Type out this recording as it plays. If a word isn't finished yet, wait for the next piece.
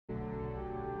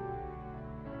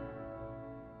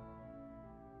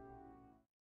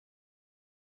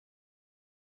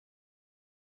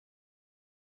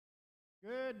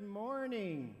Good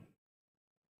morning.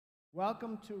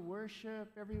 Welcome to worship,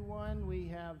 everyone. We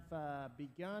have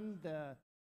begun the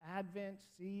Advent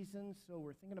season, so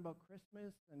we're thinking about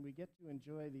Christmas, and we get to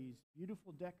enjoy these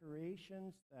beautiful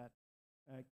decorations that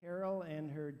Carol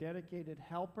and her dedicated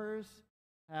helpers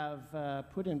have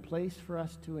put in place for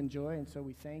us to enjoy, and so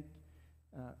we thank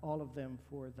all of them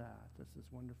for that. This is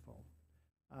wonderful.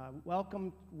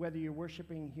 Welcome, whether you're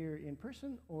worshiping here in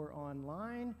person or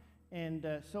online. And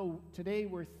so today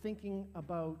we're thinking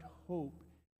about hope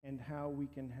and how we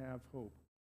can have hope.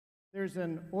 There's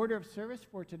an order of service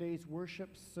for today's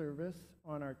worship service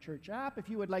on our church app. If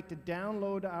you would like to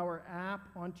download our app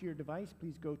onto your device,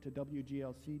 please go to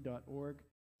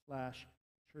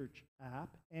wglc.org/church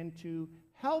app. And to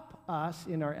help us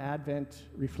in our Advent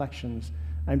reflections,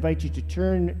 I invite you to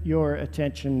turn your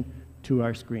attention to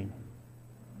our screen.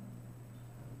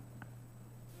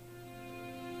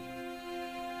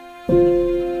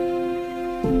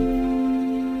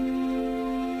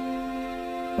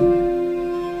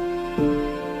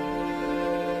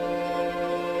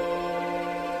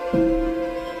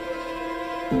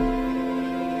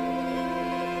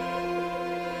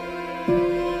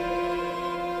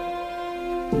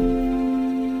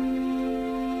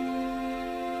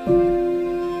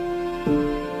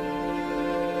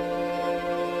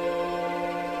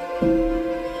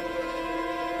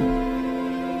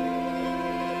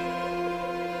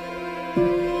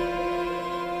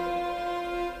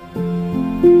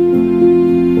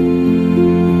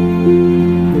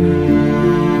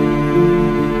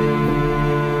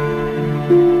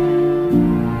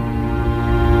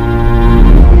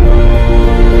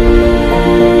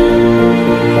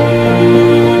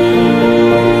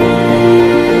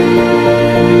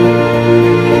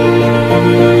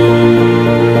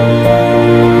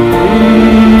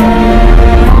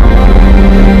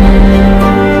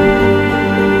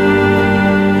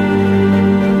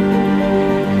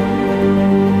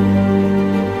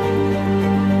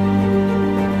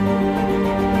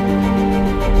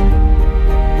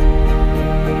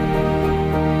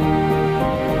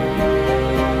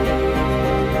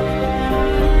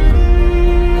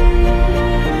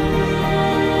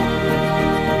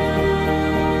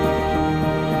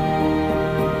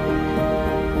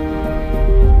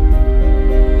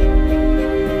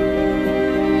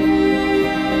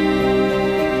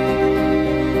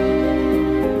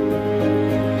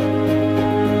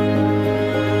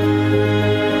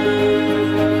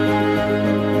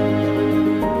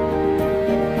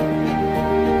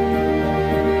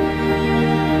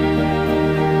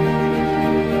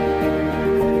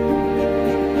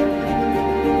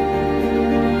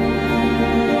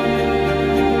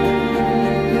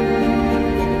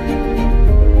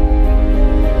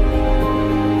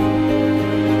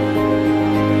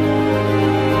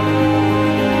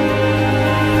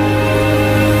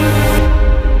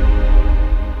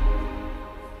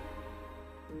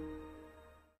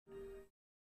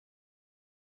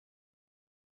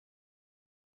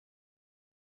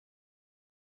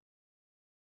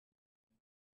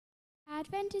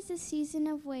 Advent is a season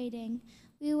of waiting.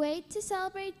 We wait to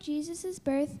celebrate Jesus'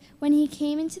 birth when he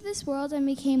came into this world and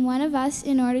became one of us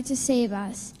in order to save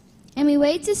us. And we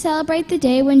wait to celebrate the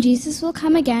day when Jesus will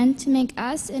come again to make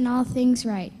us and all things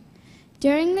right.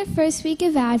 During the first week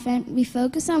of Advent, we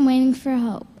focus on waiting for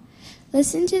hope.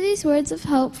 Listen to these words of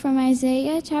hope from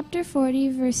Isaiah chapter 40,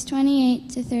 verse 28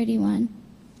 to 31.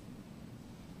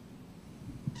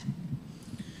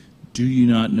 Do you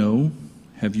not know?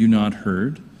 Have you not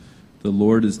heard? The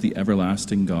Lord is the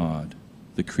everlasting God,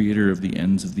 the creator of the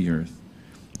ends of the earth.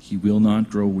 He will not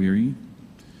grow weary.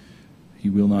 He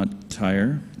will not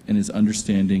tire, and his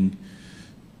understanding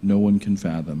no one can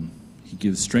fathom. He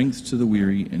gives strength to the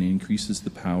weary and increases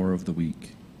the power of the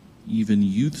weak. Even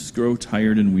youths grow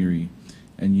tired and weary,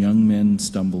 and young men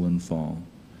stumble and fall.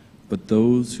 But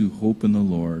those who hope in the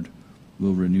Lord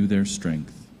will renew their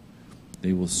strength.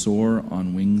 They will soar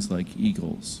on wings like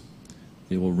eagles.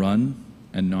 They will run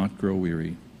and not grow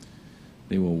weary.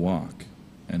 They will walk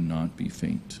and not be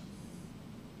faint.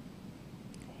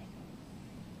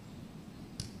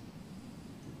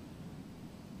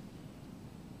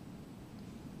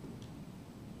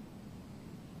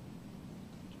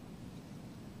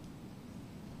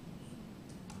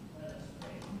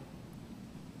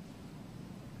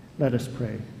 Let us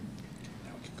pray.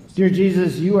 Dear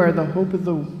Jesus, you are the hope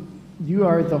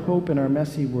in our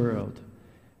messy world.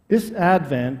 This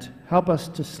Advent, help us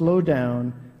to slow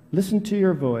down, listen to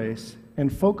your voice, and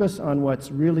focus on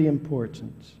what's really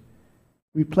important.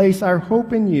 We place our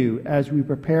hope in you as we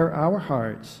prepare our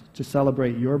hearts to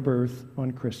celebrate your birth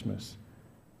on Christmas.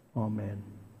 Amen.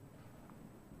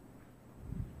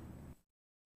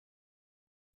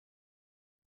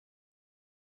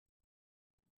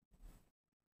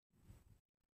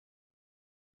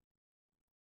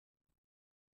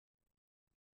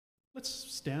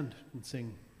 Let's stand and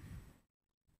sing.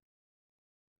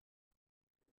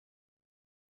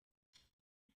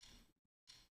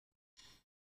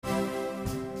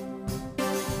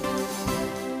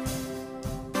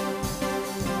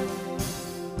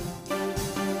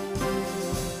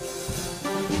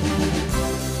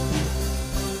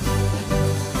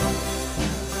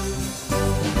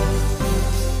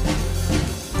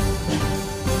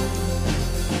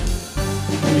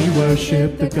 We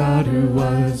worship the God who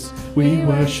was. We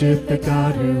worship the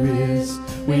God who is.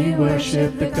 We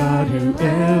worship the God who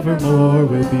evermore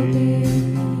will be.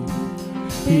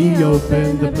 He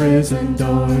opened the prison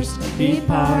doors. He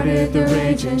parted the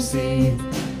raging sea.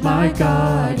 My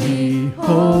God, He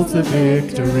holds the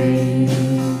victory.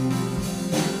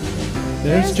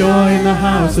 There's joy in the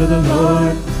house of the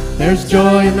Lord. There's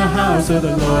joy in the house of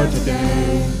the Lord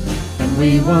today. And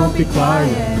we won't be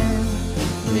quiet.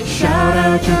 We shout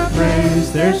out your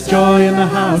praise. There's joy in the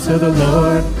house of the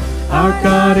Lord. Our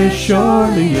God is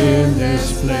surely in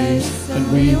this place, and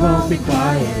we won't be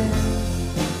quiet.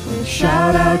 We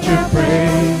shout out your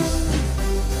praise.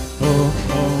 Oh,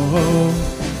 oh,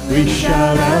 oh. We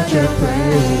shout out your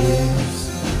praise.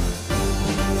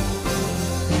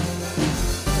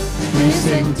 We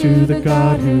sing to the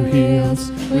God who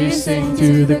heals. We sing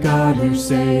to the God who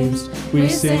saves. We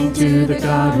sing to the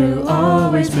God who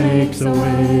always makes a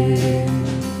way.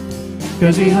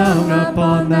 'Cause He hung up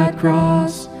on that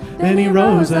cross, then He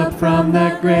rose up from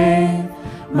that grave.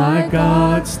 My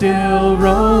God, still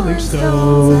rolling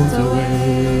stones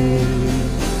away.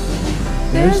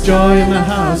 There's joy in the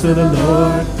house of the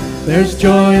Lord. There's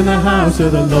joy in the house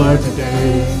of the Lord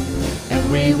today. And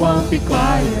we won't be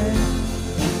quiet.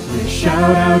 We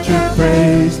shout out your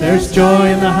praise. There's joy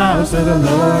in the house of the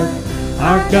Lord.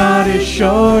 Our God is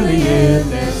surely in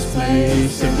this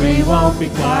place, and we won't be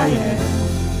quiet.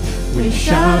 We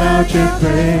shout out your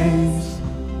praise.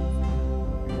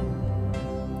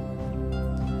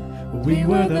 We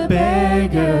were the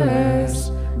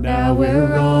beggars, now we're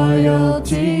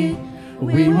royalty.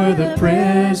 We were the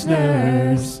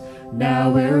prisoners, now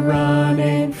we're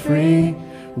running free.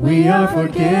 We are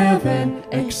forgiven,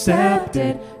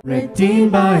 accepted,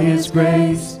 redeemed by His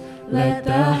grace. Let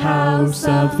the house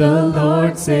of the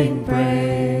Lord sing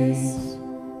praise.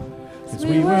 'Cause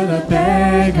we were the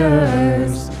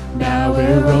beggars, now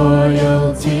we're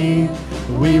royalty.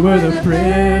 We were the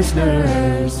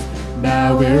prisoners,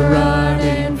 now we're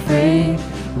running free.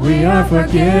 We are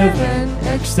forgiven,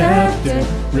 accepted,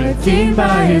 redeemed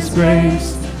by His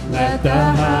grace. Let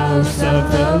the house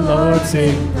of the Lord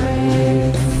sing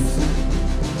praise.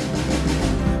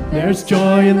 There's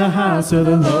joy in the house of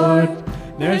the Lord.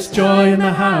 There's joy in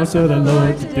the house of the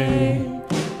Lord today.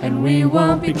 And we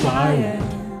won't be quiet.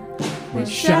 We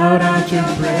shout out your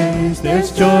praise.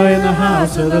 There's joy in the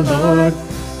house of the Lord.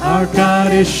 Our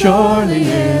God is surely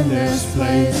in this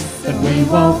place. And we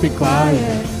won't be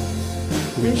quiet.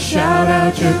 We shout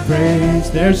out your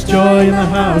praise. There's joy in the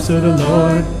house of the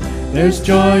Lord. There's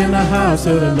joy in the house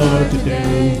of the Lord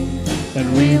today.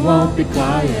 And we won't be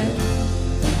quiet.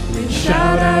 We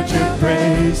shout out your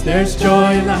praise. There's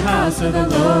joy in the house of the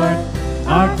Lord.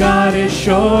 Our God is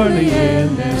surely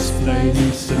in this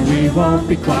place. And we won't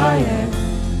be quiet.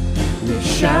 We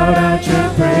shout out your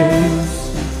praise.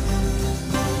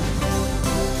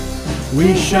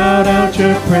 We shout out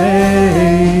your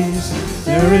praise.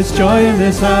 There is joy in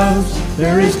this house.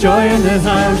 There is joy in this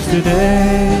house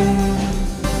today.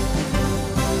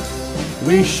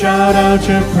 We shout out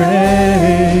your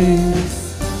praise.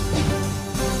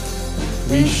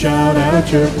 We shout out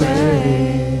your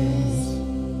praise.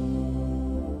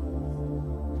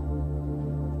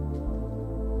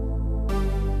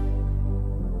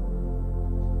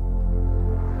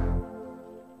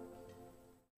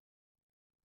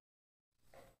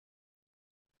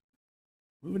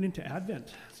 Moving into Advent,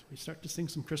 so we start to sing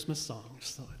some Christmas songs,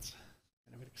 so it's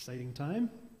kind of an exciting time.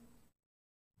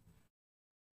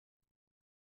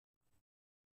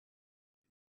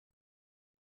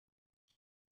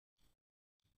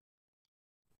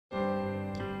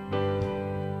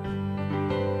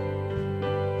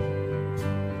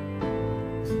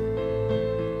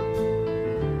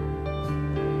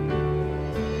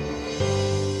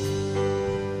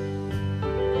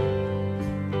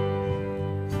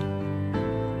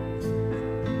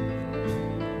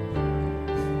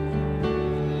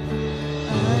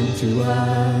 Unto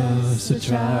us a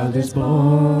child is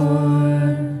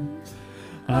born,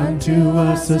 unto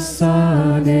us a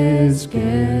son is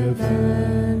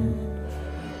given.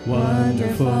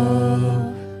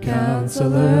 Wonderful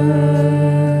Counselor,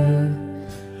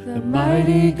 the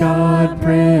mighty God,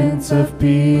 Prince of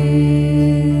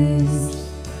Peace.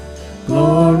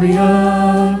 Glory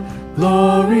Gloria,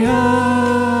 Gloria,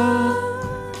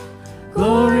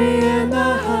 glory in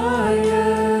the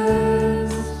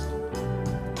highest.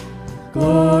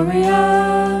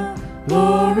 Gloria,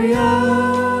 Gloria,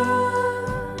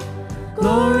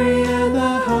 glory in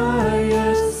the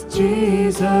highest,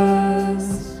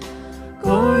 Jesus.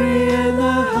 Glory in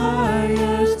the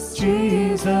highest,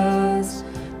 Jesus.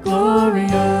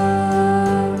 Gloria.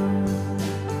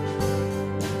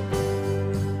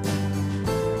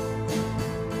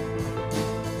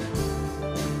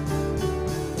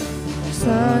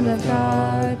 Son of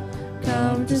God,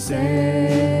 come to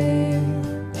save,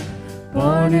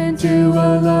 born into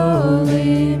a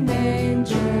lowly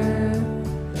manger.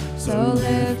 So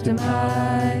lift him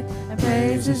high and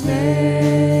praise his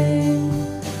name,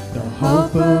 the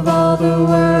hope of all the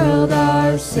world,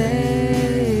 our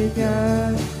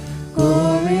Savior.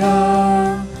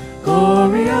 Gloria,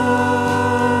 Gloria,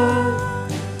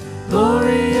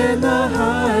 glory in the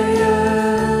highest.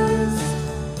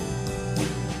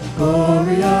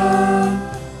 Gloria,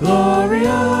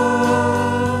 Gloria,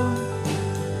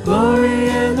 glory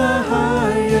in the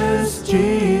highest,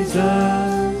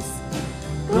 Jesus.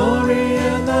 Glory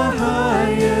in the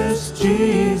highest,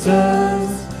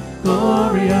 Jesus.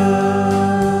 Gloria.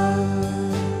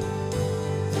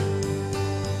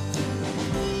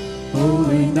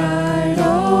 Holy night,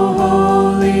 oh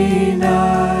holy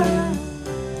night,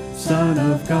 Son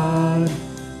of God,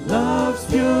 love's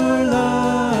pure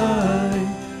light,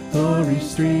 glory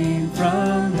stream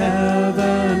from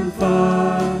heaven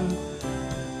far,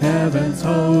 heaven's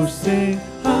host sing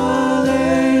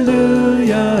hallelujah.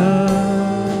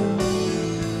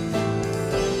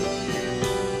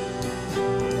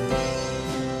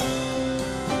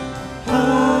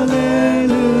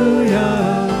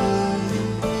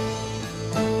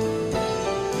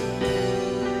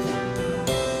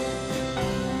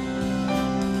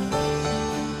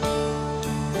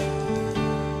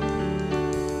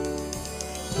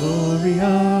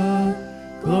 Gloria,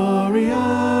 Gloria,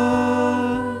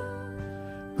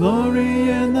 glory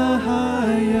in the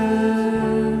highest.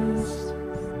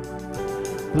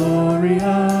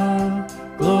 Gloria,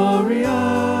 Gloria,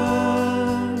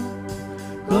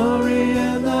 glory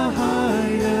in the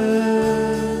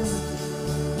highest.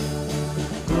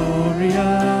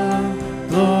 Gloria,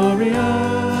 Gloria,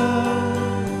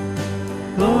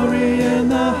 glory in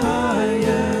the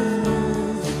highest.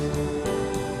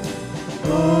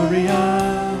 Gloria,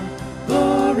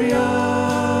 Gloria,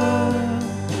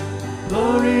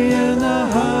 glory in the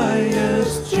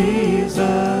highest,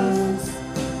 Jesus.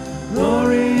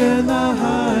 Glory in the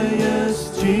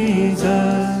highest,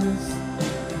 Jesus.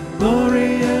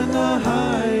 Glory in the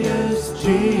highest,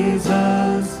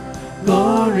 Jesus.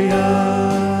 Gloria,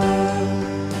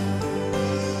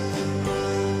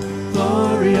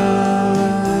 Gloria,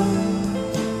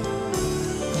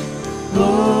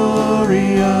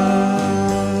 Gloria.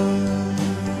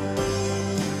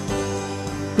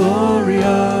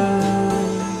 Gloria,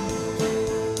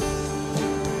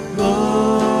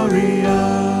 Gloria.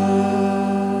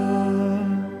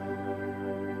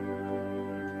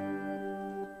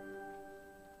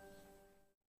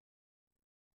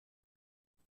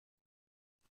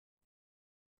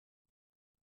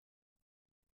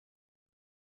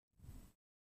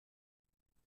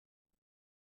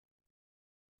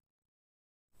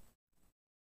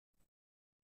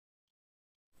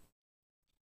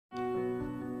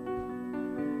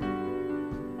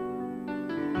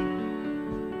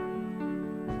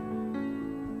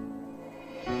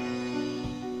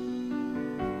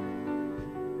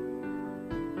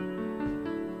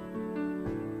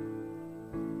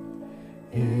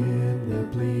 In the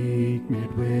bleak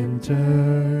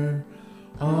midwinter,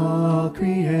 all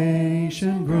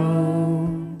creation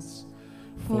groans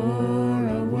for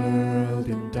a world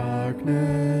in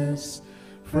darkness,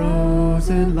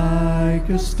 frozen like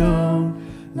a stone.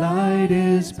 Light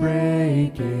is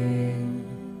breaking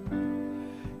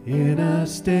in a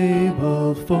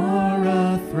stable for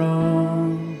a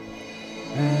throne,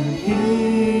 and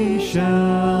he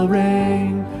shall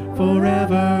reign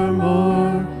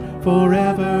forevermore,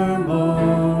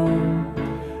 forevermore,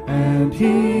 and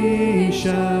he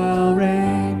shall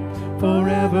reign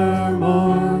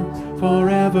forevermore,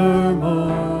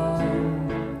 forevermore.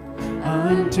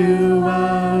 Unto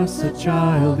us a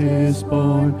child is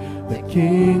born, the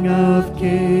King of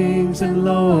kings and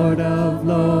Lord of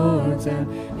lords, and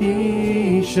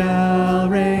he shall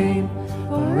reign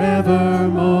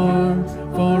forevermore,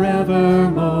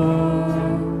 forevermore.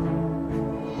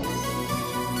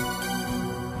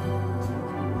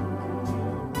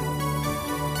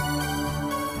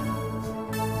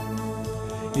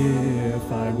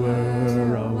 If I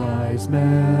were a wise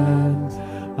man,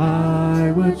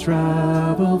 I would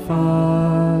travel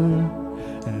far.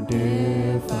 And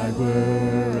if I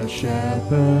were a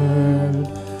shepherd,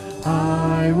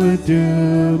 I would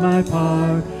do my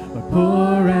part. But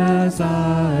poor as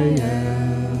I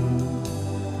am,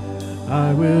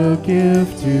 I will give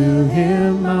to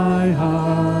him my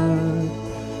heart,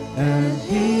 and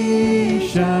he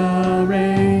shall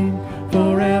reign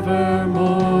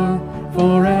forevermore,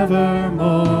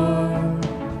 forevermore.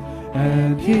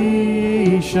 And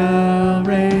he shall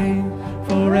reign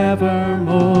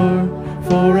forevermore,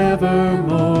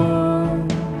 forevermore.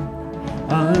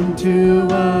 Unto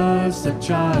us a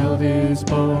child is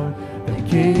born, the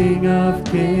King of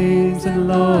kings and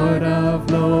Lord of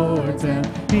lords, and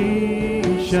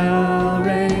he shall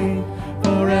reign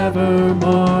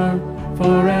forevermore,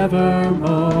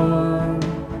 forevermore.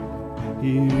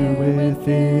 Here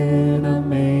within a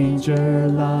manger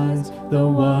lies the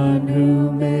one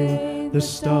who made the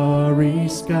starry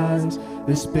skies,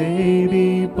 this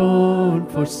baby born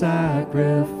for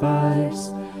sacrifice,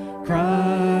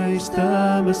 Christ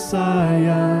the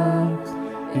Messiah.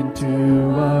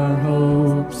 Into our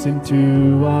hopes,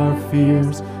 into our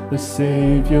fears, the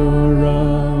Savior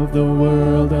of the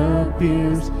world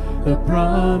appears, the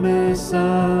promise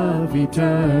of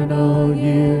eternal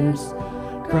years,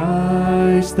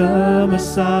 Christ the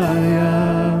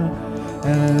Messiah.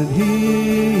 And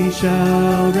he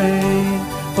shall reign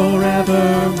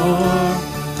forevermore,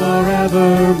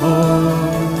 forevermore.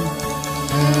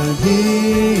 And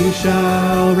he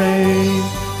shall reign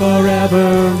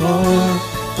forevermore,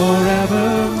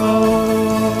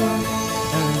 forevermore.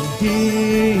 And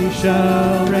he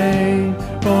shall reign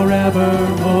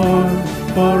forevermore,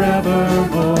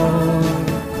 forevermore.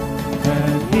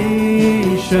 And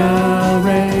he shall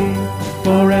reign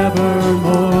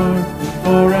forevermore,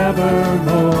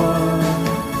 forevermore.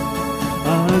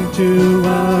 Unto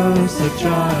us a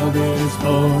child is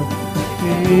born,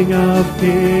 King of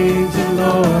kings and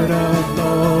Lord of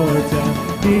lords, and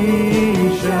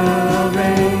he shall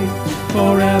reign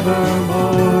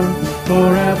forevermore,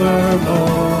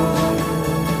 forevermore.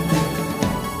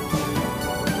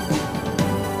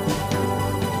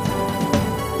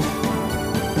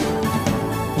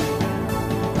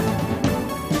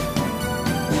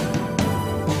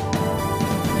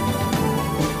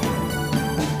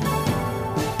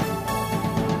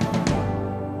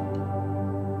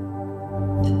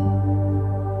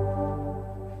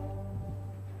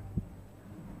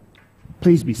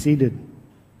 Please be seated.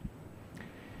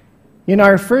 In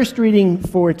our first reading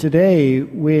for today,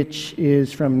 which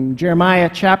is from Jeremiah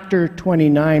chapter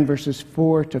 29, verses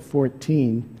 4 to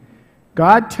 14,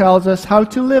 God tells us how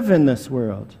to live in this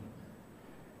world.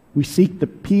 We seek the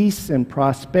peace and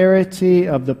prosperity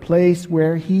of the place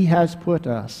where he has put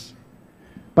us.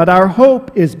 But our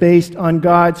hope is based on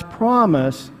God's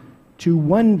promise to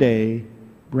one day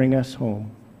bring us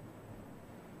home.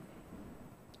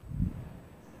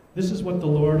 This is what the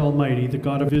Lord Almighty, the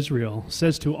God of Israel,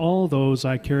 says to all those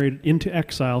I carried into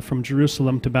exile from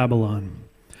Jerusalem to Babylon.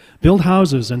 Build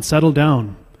houses and settle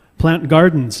down. Plant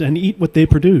gardens and eat what they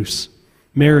produce.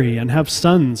 Marry and have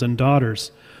sons and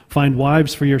daughters. Find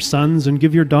wives for your sons and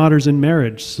give your daughters in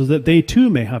marriage, so that they too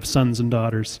may have sons and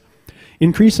daughters.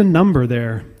 Increase in number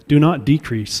there, do not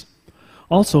decrease.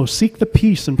 Also seek the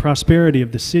peace and prosperity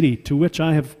of the city to which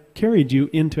I have carried you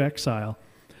into exile.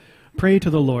 Pray to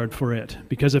the Lord for it,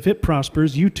 because if it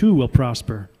prospers, you too will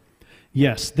prosper.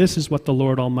 Yes, this is what the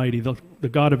Lord Almighty, the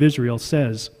God of Israel,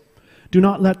 says. Do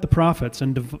not let the prophets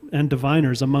and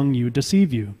diviners among you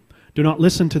deceive you. Do not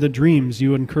listen to the dreams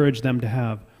you encourage them to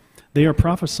have. They are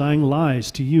prophesying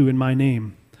lies to you in my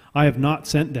name. I have not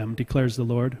sent them, declares the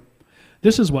Lord.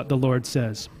 This is what the Lord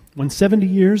says. When 70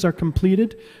 years are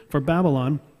completed for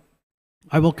Babylon,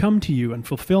 I will come to you and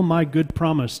fulfill my good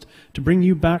promise to bring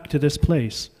you back to this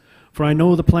place. For I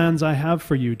know the plans I have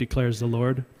for you, declares the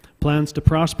Lord, plans to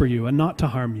prosper you and not to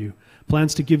harm you,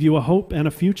 plans to give you a hope and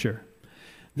a future.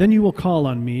 Then you will call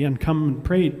on me and come and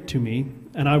pray to me,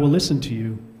 and I will listen to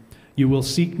you. You will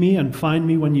seek me and find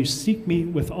me when you seek me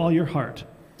with all your heart.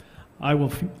 I will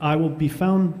be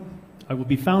found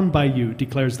by you,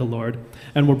 declares the Lord,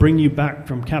 and will bring you back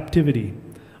from captivity.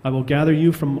 I will gather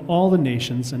you from all the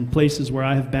nations and places where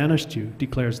I have banished you,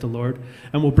 declares the Lord,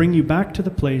 and will bring you back to the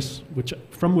place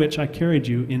from which I carried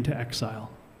you into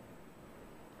exile.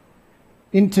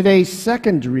 In today's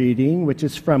second reading, which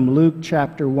is from Luke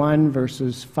chapter 1,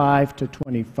 verses 5 to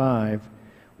 25,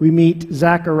 we meet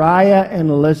Zachariah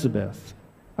and Elizabeth,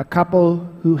 a couple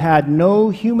who had no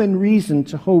human reason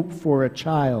to hope for a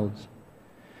child.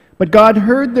 But God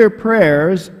heard their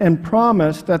prayers and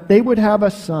promised that they would have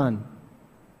a son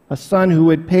who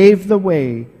would pave the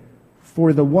way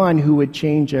for the one who would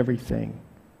change everything,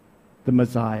 the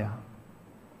Messiah.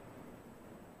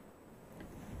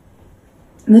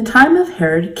 In the time of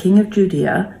Herod, king of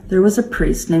Judea, there was a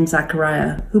priest named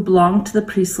Zechariah who belonged to the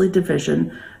priestly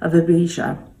division of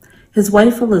Abijah. His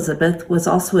wife Elizabeth was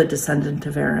also a descendant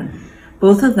of Aaron.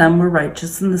 Both of them were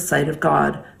righteous in the sight of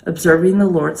God, observing the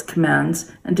Lord's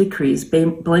commands and decrees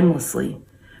blamelessly.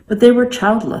 But they were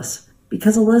childless,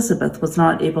 because Elizabeth was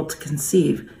not able to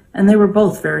conceive, and they were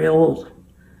both very old.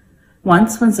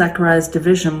 Once, when Zechariah's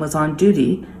division was on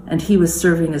duty, and he was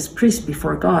serving as priest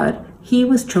before God, he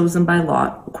was chosen by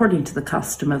lot, according to the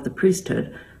custom of the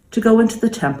priesthood, to go into the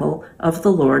temple of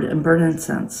the Lord and burn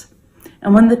incense.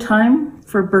 And when the time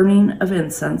for burning of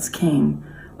incense came,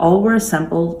 all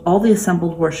the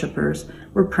assembled worshippers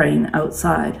were praying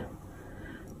outside.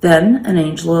 Then an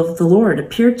angel of the Lord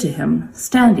appeared to him,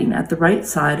 standing at the right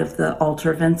side of the altar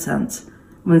of incense.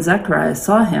 When Zechariah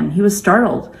saw him, he was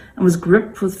startled and was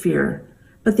gripped with fear.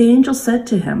 But the angel said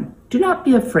to him, "Do not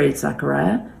be afraid,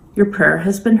 Zechariah. Your prayer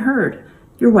has been heard.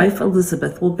 Your wife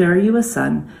Elizabeth will bear you a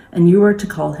son, and you are to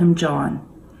call him John.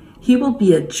 He will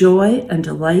be a joy and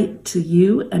delight to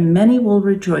you, and many will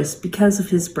rejoice because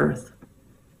of his birth.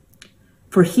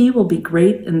 For he will be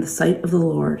great in the sight of the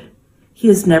Lord. He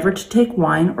is never to take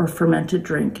wine or fermented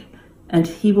drink, and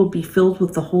he will be filled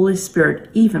with the Holy Spirit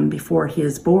even before he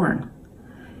is born.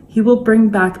 He will bring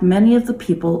back many of the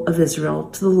people of Israel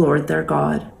to the Lord their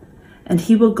God, and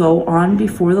he will go on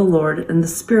before the Lord in the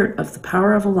spirit of the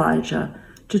power of Elijah,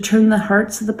 to turn the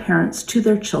hearts of the parents to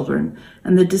their children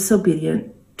and the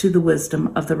disobedient to the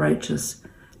wisdom of the righteous,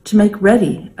 to make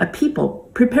ready a people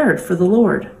prepared for the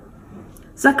Lord."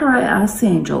 Zechariah asked the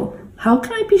angel, "How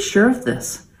can I be sure of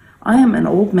this? I am an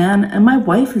old man, and my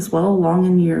wife is well along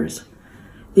in years."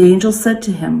 The angel said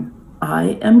to him,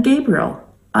 "I am Gabriel.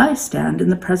 I stand in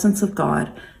the presence of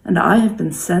God, and I have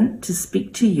been sent to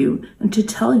speak to you and to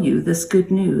tell you this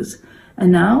good news.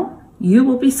 And now you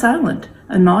will be silent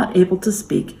and not able to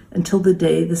speak until the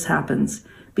day this happens,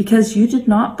 because you did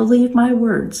not believe my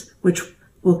words, which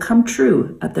will come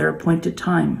true at their appointed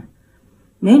time."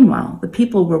 Meanwhile, the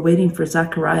people were waiting for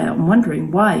Zechariah and wondering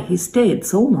why he stayed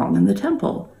so long in the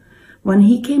temple. When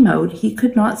he came out, he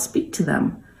could not speak to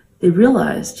them. They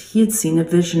realized he had seen a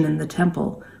vision in the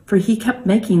temple, for he kept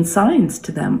making signs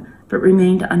to them, but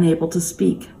remained unable to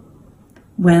speak.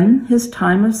 When his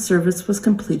time of service was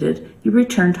completed, he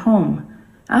returned home.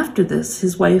 After this,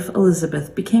 his wife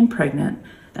Elizabeth became pregnant,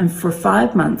 and for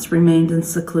 5 months remained in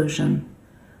seclusion.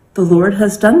 "The Lord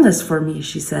has done this for me,"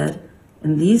 she said.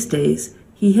 "In these days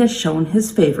he has shown his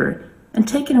favor and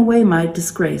taken away my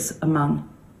disgrace among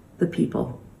the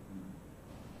people."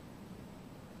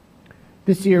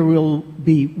 This year we'll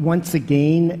be once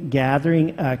again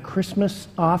gathering a Christmas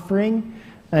offering,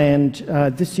 and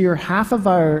this year half of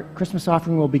our Christmas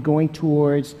offering will be going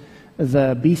towards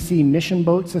the BC Mission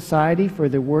Boat Society for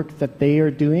the work that they are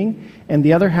doing, and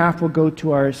the other half will go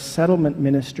to our settlement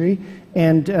ministry.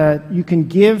 And you can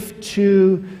give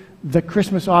to the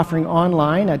Christmas offering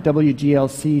online at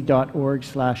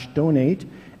wglc.org/donate.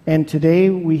 And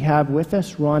today we have with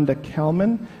us Rhonda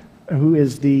Kelman, who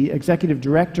is the Executive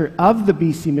Director of the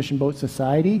BC Mission Boat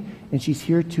Society, and she's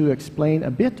here to explain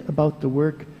a bit about the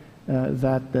work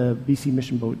that the BC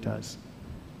Mission Boat does.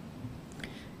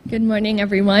 Good morning,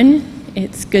 everyone.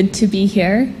 It's good to be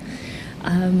here.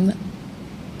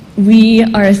 We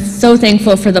are so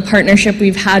thankful for the partnership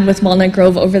we've had with Walnut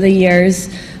Grove over the years,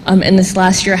 and this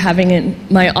last year having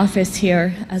my office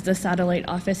here as the satellite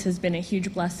office has been a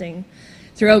huge blessing.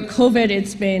 Throughout COVID,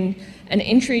 it's been an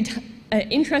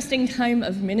interesting time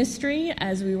of ministry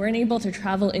as we weren't able to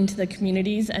travel into the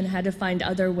communities and had to find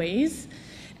other ways.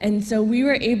 And so we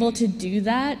were able to do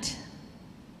that,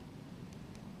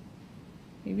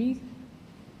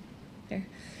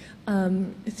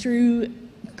 through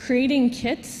creating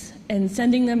kits and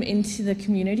sending them into the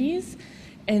communities.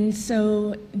 And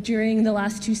so during the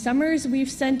last 2 summers, we've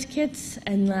sent kits,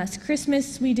 and last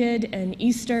Christmas we did, and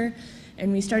Easter,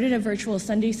 and we started a virtual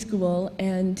Sunday school,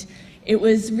 and it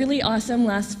was really awesome.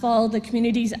 Last fall, the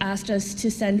communities asked us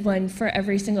to send one for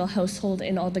every single household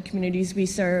in all the communities we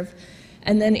serve.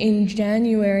 And then in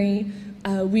January,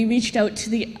 we reached out to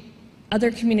the other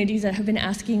communities that have been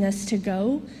asking us to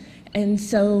go. And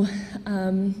so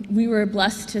we were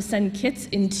blessed to send kits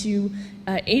into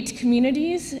 8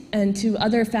 communities and to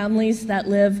other families that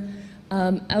live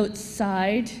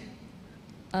outside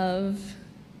of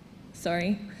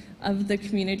the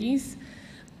communities.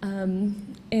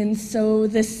 And so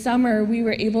this summer we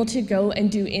were able to go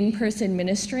and do in-person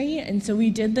ministry, and so we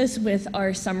did this with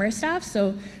our summer staff.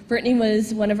 So Brittany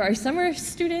was one of our summer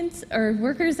students or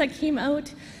workers that came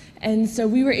out, and so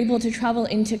we were able to travel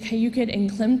into Cayucit and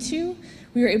Klemtu.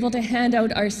 We were able to hand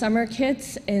out our summer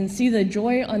kits and see the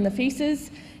joy on the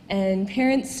faces, and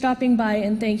parents stopping by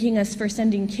and thanking us for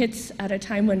sending kits at a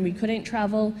time when we couldn't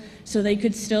travel, so they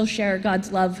could still share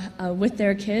God's love with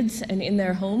their kids and in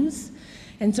their homes.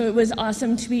 And so it was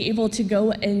awesome to be able to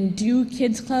go and do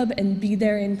Kids Club and be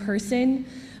there in person.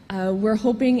 We're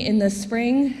hoping in the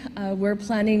spring, we're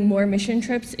planning more mission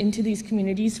trips into these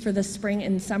communities for the spring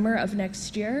and summer of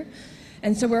next year.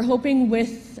 And so we're hoping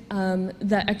with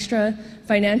the extra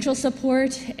financial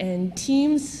support and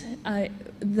teams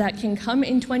that can come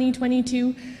in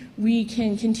 2022, we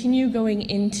can continue going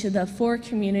into the 4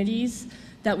 communities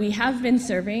that we have been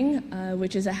serving,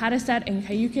 which is Ahadasat and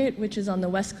Cayucit, which is on the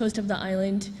west coast of the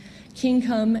island,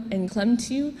 Kingcome and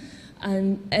Klemtu.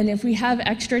 And if we have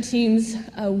extra teams,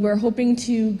 we're hoping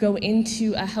to go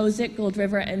into Ahousaht, Gold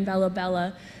River, and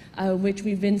Bella, which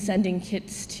we've been sending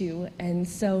kits to. And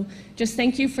so just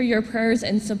thank you for your prayers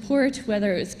and support,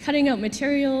 whether it's cutting out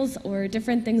materials or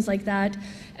different things like that.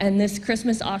 And this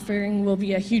Christmas offering will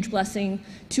be a huge blessing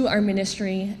to our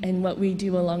ministry and what we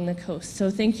do along the coast. So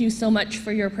thank you so much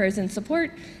for your prayers and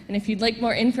support. And if you'd like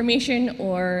more information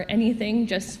or anything,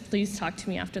 just please talk to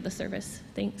me after the service.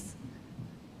 Thanks.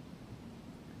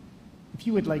 If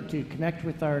you would like to connect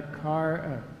with our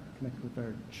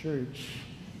church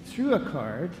through a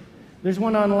card, there's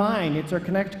one online. It's our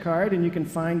Connect card, and you can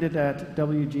find it at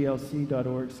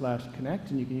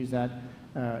wglc.org/connect, and you can use that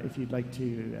if you'd like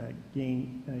to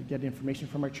get information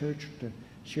from our church, to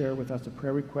share with us a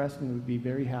prayer request, and we'd be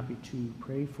very happy to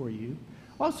pray for you.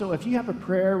 Also, if you have a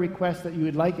prayer request that you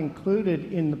would like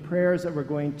included in the prayers that we're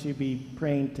going to be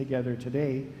praying together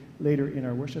today, later in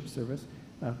our worship service,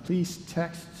 please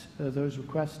text those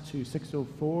requests to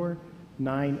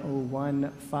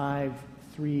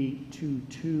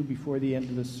 604-901-5322 before the end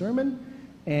of the sermon,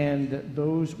 and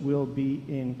those will be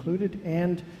included.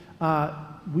 And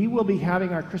we will be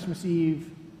having our Christmas Eve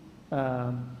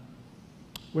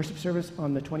worship service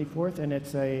on the 24th, and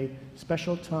it's a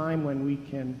special time when we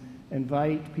can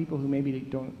invite people who maybe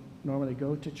don't normally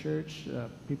go to church,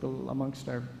 people amongst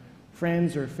our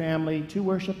friends or family, to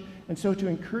worship. And so to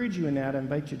encourage you in that, I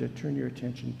invite you to turn your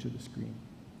attention to the screen.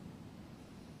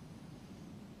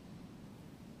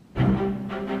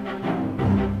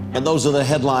 And those are the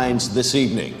headlines this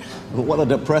evening. What a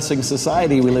depressing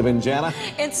society we live in, Jana.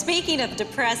 And speaking of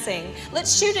depressing,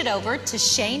 let's shoot it over to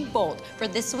Shane Bolt for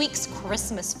this week's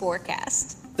Christmas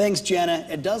forecast. Thanks, Jana.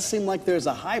 It does seem like there's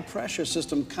a high pressure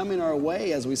system coming our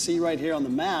way, as we see right here on the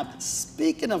map.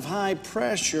 Speaking of high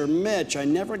pressure, Mitch, I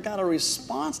never got a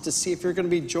response to see if you're going to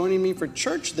be joining me for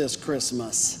church this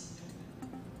Christmas.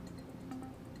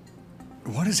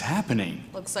 What is happening?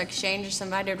 Looks like Shane just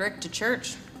invited Rick to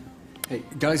church. Hey,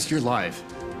 guys, you're live.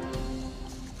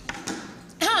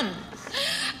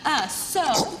 So,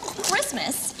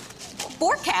 Christmas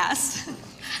forecast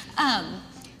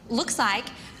looks like...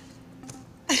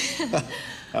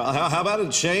 How about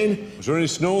it, Shane? Is there any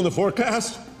snow in the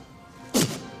forecast?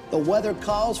 The weather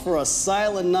calls for a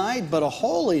silent night, but a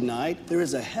holy night. There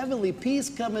is a heavenly peace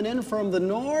coming in from the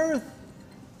north.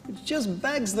 It just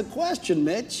begs the question,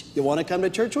 Mitch. You want to come to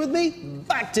church with me?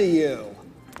 Back to you.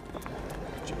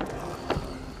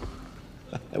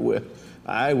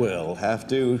 I will have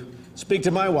to speak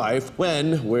to my wife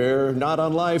when we're not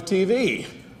on live TV.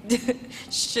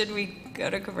 Should we go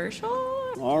to commercial?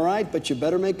 All right, but you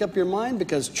better make up your mind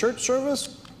because church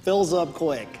service fills up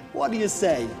quick. What do you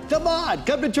say? Come on,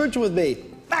 come to church with me.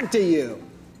 Back to you.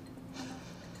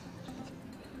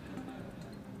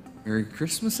 Merry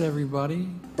Christmas, everybody.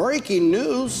 Breaking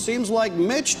news. Seems like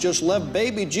Mitch just left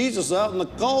baby Jesus out in the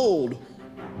cold.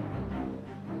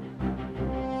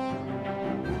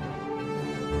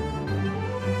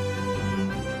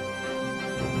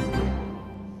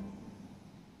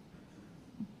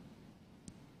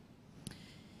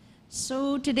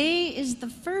 So today is the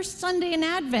first Sunday in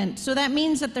Advent, so that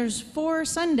means that there's 4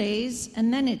 Sundays,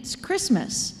 and then it's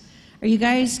Christmas. Are you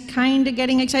guys kind of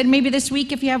getting excited? Maybe this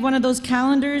week, if you have one of those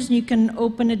calendars, you can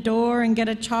open a door and get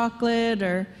a chocolate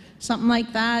or something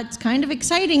like that. It's kind of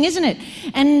exciting, isn't it?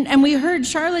 And we heard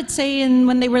Charlotte say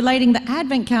when they were lighting the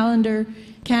Advent calendar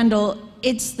candle,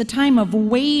 it's the time of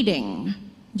waiting.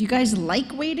 Do you guys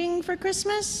like waiting for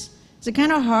Christmas? Is it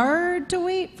kind of hard to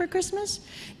wait for Christmas?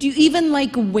 Do you even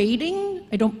like waiting?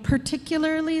 I don't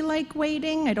particularly like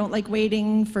waiting. I don't like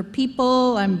waiting for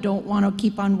people. I don't want to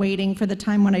keep on waiting for the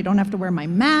time when I don't have to wear my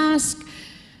mask.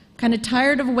 kind of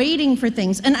tired of waiting for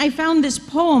things. And I found this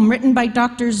poem written by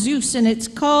Dr. Seuss, and it's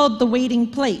called The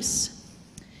Waiting Place.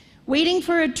 Waiting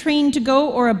for a train to go,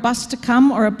 or a bus to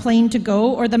come, or a plane to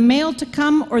go, or the mail to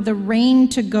come, or the rain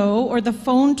to go, or the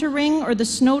phone to ring, or the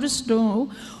snow to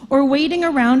snow, or waiting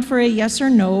around for a yes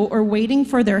or no, or waiting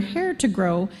for their hair to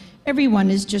grow. Everyone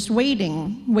is just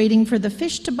waiting, waiting for the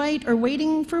fish to bite, or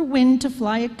waiting for wind to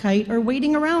fly a kite, or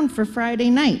waiting around for Friday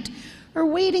night, or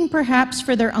waiting perhaps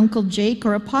for their Uncle Jake,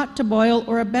 or a pot to boil,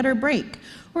 or a better break,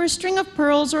 or a string of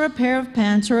pearls, or a pair of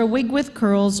pants, or a wig with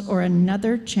curls, or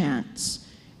another chance.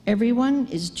 Everyone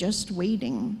is just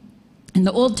waiting. In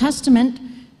the Old Testament,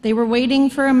 they were waiting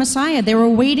for a Messiah. They were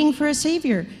waiting for a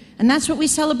Savior. And that's what we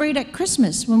celebrate at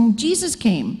Christmas, when Jesus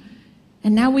came.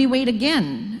 And now we wait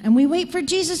again, and we wait for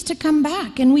Jesus to come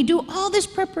back. And we do all this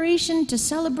preparation to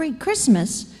celebrate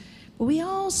Christmas, but we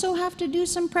also have to do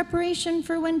some preparation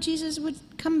for when Jesus would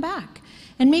come back.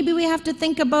 And maybe we have to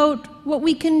think about what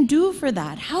we can do for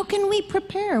that. How can we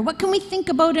prepare? What can we think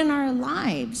about in our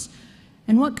lives?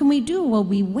 And what can we do while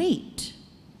we wait?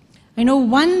 I know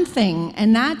one thing,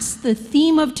 and that's the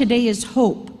theme of today is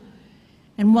hope.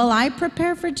 And while I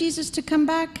prepare for Jesus to come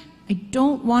back, I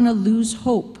don't want to lose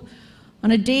hope. On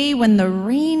a day when the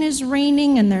rain is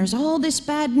raining and there's all this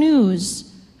bad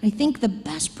news, I think the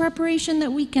best preparation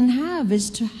that we can have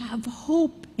is to have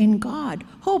hope in God.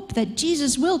 Hope that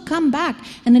Jesus will come back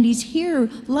and that he's here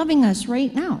loving us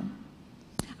right now.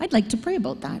 I'd like to pray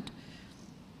about that.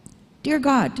 Dear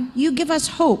God, you give us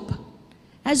hope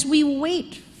as we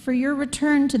wait for your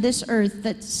return to this earth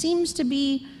that seems to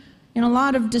be in a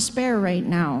lot of despair right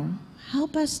now.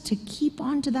 Help us to keep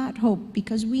on to that hope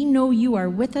because we know you are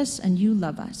with us and you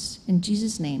love us. In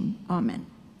Jesus' name, amen.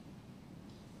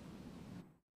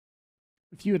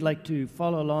 If you would like to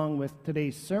follow along with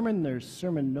today's sermon, there's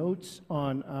sermon notes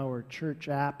on our church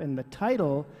app, and the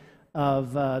title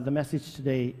of the message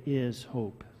today is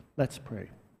Hope. Let's pray.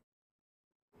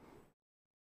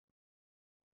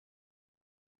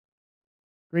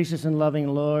 Gracious and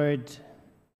loving Lord,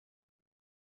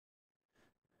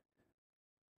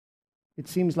 it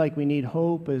seems like we need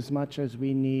hope as much as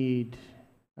we need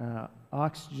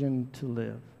oxygen to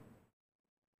live.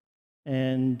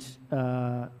 And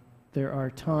there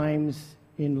are times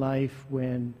in life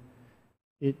when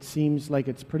it seems like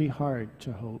it's pretty hard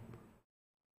to hope.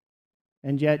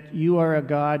 And yet you are a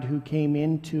God who came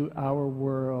into our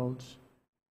world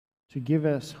to give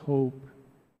us hope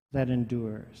that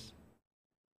endures.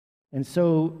 And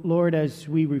so, Lord, as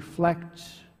we reflect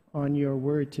on your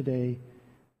word today,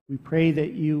 we pray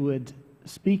that you would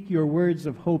speak your words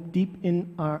of hope deep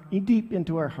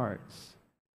into our hearts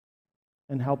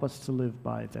and help us to live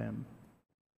by them.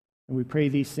 And we pray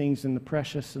these things in the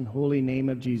precious and holy name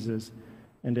of Jesus.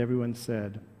 And everyone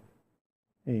said,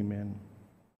 amen.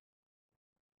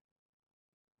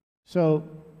 So,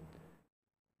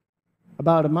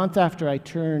 about a month after I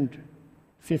turned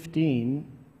 15,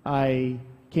 I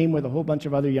came with a whole bunch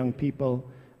of other young people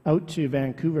out to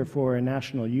Vancouver for a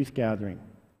national youth gathering.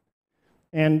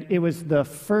 And it was the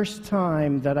first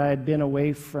time that I had been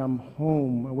away from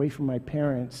home, away from my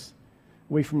parents,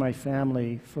 away from my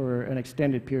family for an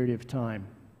extended period of time.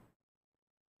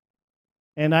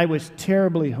 And I was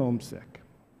terribly homesick.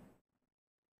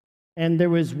 And there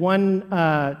was one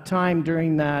time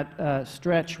during that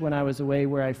stretch when I was away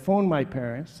where I phoned my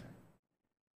parents.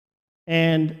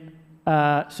 And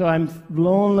so I'm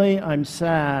lonely, I'm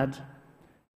sad,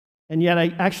 and yet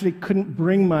I actually couldn't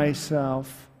bring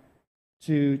myself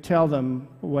to tell them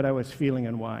what I was feeling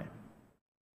and why.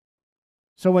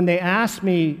 So when they asked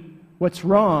me what's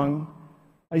wrong,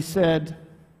 I said,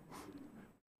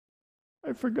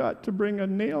 I forgot to bring a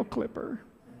nail clipper.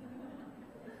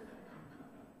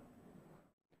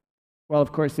 Well,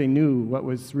 of course, they knew what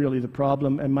was really the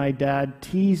problem, and my dad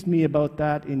teased me about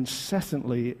that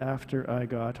incessantly after I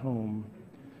got home.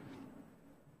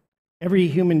 Every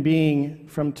human being,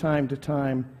 from time to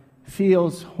time,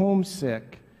 feels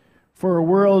homesick for a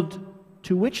world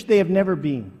to which they have never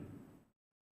been.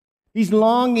 These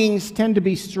longings tend to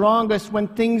be strongest when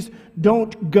things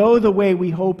don't go the way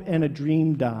we hope and a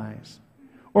dream dies,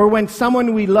 or when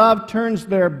someone we love turns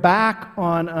their back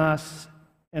on us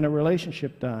and a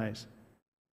relationship dies,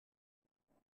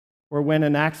 or when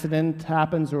an accident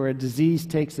happens or a disease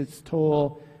takes its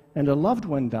toll and a loved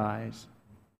one dies,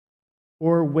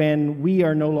 or when we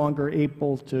are no longer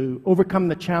able to overcome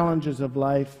the challenges of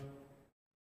life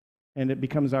and it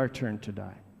becomes our turn to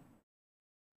die.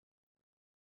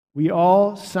 We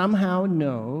all somehow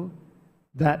know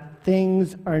that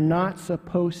things are not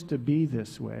supposed to be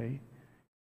this way,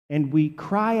 and we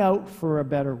cry out for a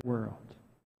better world.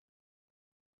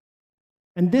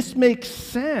 And this makes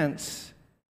sense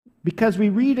because we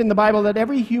read in the Bible that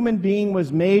every human being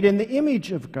was made in the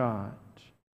image of God.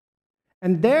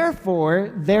 And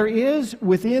therefore, there is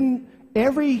within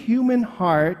every human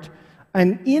heart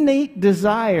an innate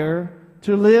desire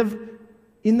to live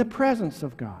in the presence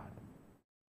of God.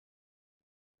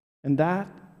 And that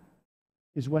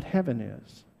is what heaven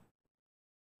is.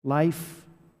 Life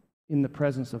in the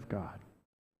presence of God.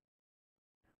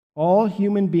 All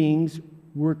human beings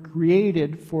were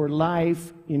created for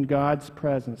life in God's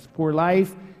presence, for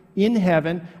life in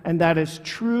heaven, and that is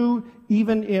true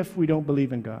even if we don't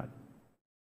believe in God.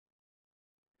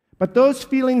 But those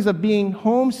feelings of being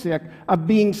homesick, of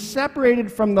being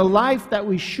separated from the life that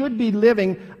we should be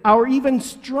living, are even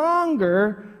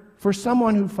stronger for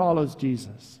someone who follows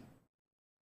Jesus.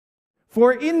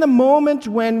 For in the moment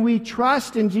when we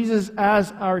trust in Jesus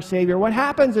as our Savior, what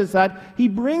happens is that He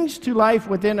brings to life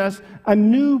within us a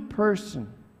new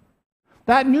person.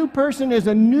 That new person is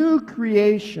a new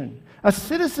creation, a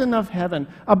citizen of heaven,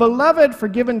 a beloved,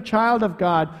 forgiven child of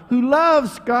God who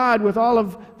loves God with all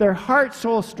of their heart,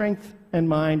 soul, strength, and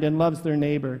mind, and loves their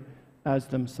neighbor as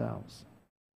themselves.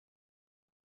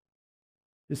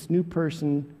 This new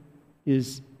person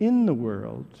is in the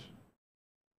world,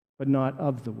 but not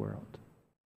of the world.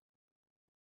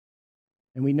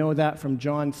 And we know that from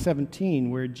John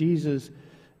 17, where Jesus,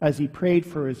 as He prayed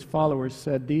for His followers,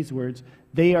 said these words,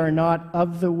 "They are not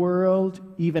of the world,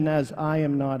 even as I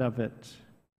am not of it.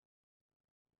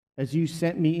 As you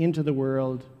sent me into the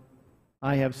world,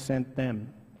 I have sent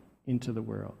them into the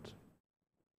world."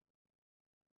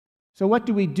 So what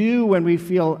do we do when we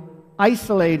feel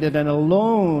isolated and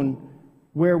alone,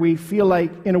 where we feel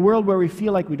like, in a world where we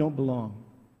feel like we don't belong?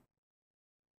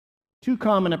 Two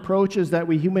common approaches that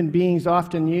we human beings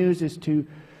often use is to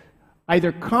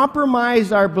either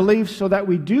compromise our beliefs so that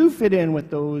we do fit in with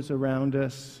those around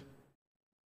us,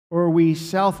 or we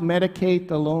self-medicate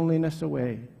the loneliness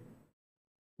away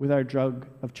with our drug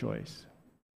of choice,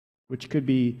 which could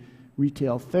be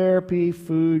retail therapy,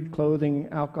 food, clothing,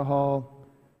 alcohol,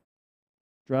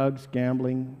 drugs,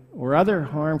 gambling, or other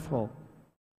harmful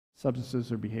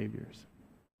substances or behaviors.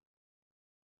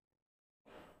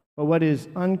 But what is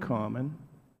uncommon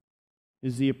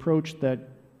is the approach that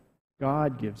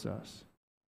God gives us,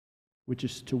 which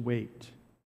is to wait.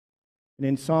 And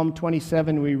in Psalm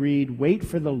 27 we read, "Wait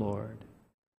for the Lord,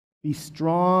 be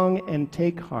strong and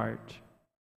take heart,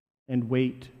 and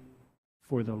wait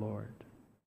for the Lord."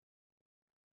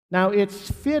 Now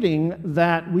it's fitting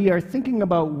that we are thinking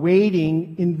about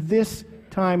waiting in this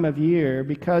time of year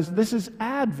because this is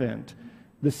Advent,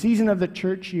 the season of the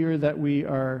church year that we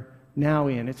are now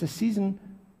in. It's a season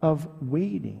of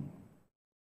waiting.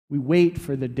 We wait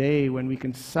for the day when we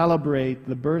can celebrate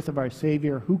the birth of our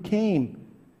Savior who came,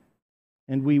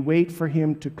 and we wait for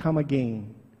Him to come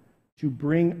again to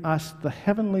bring us the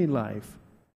heavenly life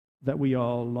that we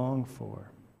all long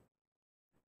for.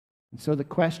 And so the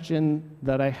question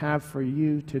that I have for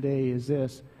you today is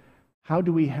this: how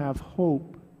do we have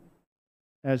hope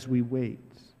as we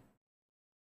wait?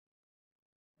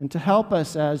 And to help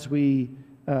us as we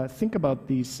think about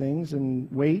these things and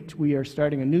wait, we are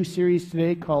starting a new series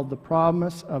today called The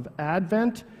Promise of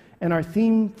Advent, and our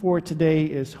theme for today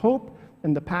is hope,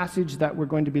 and the passage that we're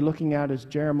going to be looking at is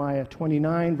Jeremiah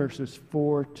 29, verses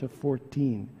 4 to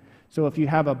 14. So if you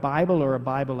have a Bible or a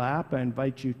Bible app, I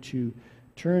invite you to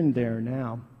turn there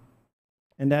now.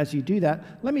 And as you do that,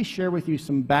 let me share with you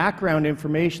some background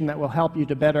information that will help you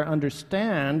to better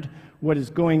understand what is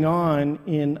going on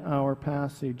in our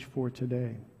passage for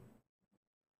today.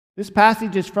 This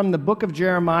passage is from the book of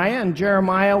Jeremiah, and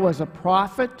Jeremiah was a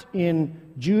prophet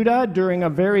in Judah during a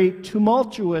very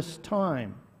tumultuous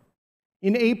time.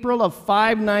 In April of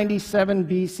 597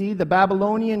 BC, the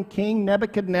Babylonian king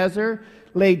Nebuchadnezzar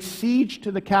laid siege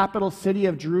to the capital city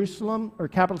of Jerusalem, or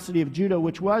capital city of Judah,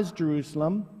 which was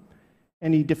Jerusalem,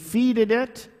 and he defeated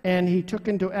it, and he took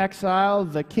into exile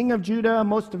the king of Judah,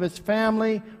 most of his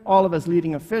family, all of his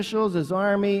leading officials, his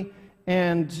army,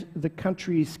 and the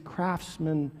country's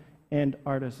craftsmen and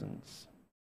artisans.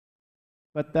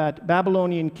 But that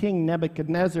Babylonian king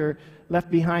Nebuchadnezzar left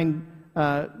behind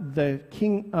the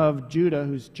king of Judah,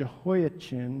 who's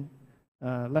Jehoiachin,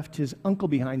 left his uncle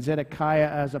behind, Zedekiah,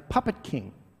 as a puppet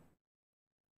king.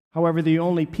 However, the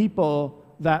only people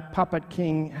that puppet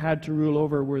king had to rule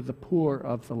over were the poor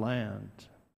of the land.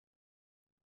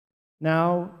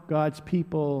 Now, God's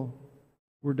people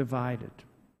were divided.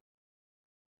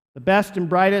 The best and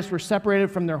brightest were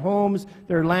separated from their homes,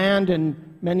 their land,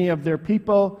 and many of their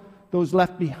people. Those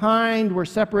left behind were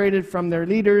separated from their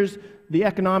leaders, the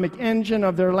economic engine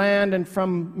of their land, and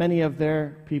from many of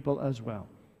their people as well.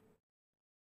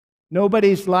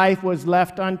 Nobody's life was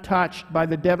left untouched by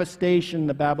the devastation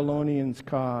the Babylonians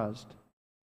caused.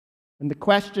 And the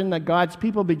question that God's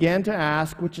people began to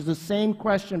ask, which is the same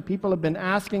question people have been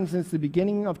asking since the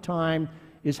beginning of time,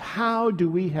 is how do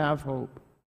we have hope?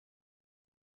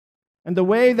 And the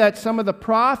way that some of the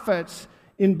prophets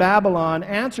in Babylon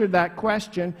answered that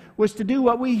question was to do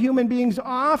what we human beings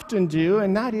often do,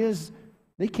 and that is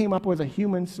they came up with a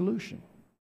human solution.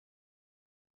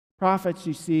 Prophets,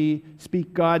 you see,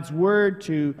 speak God's word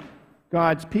to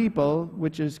God's people,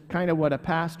 which is kind of what a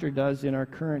pastor does in our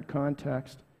current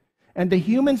context. And the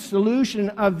human solution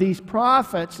of these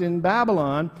prophets in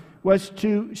Babylon was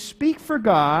to speak for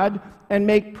God and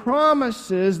make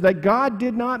promises that God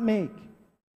did not make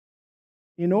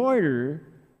in order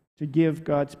to give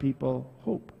God's people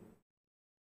hope.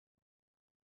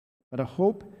 But a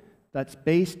hope that's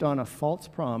based on a false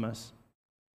promise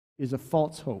is a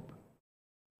false hope.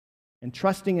 And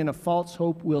trusting in a false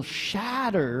hope will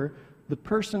shatter the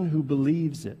person who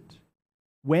believes it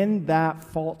when that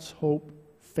false hope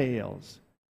fails,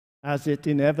 as it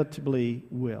inevitably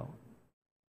will.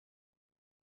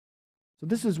 So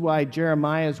this is why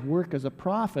Jeremiah's work as a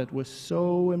prophet was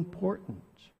so important.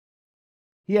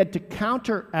 He had to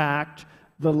counteract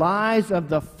the lies of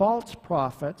the false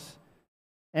prophets,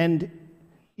 and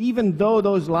even though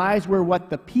those lies were what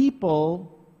the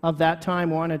people of that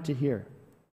time wanted to hear.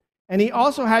 And he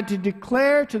also had to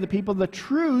declare to the people the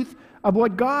truth of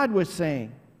what God was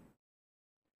saying.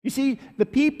 You see, the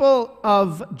people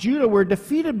of Judah were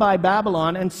defeated by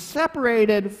Babylon and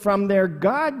separated from their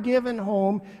God-given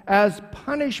home as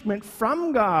punishment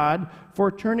from God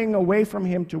for turning away from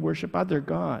Him to worship other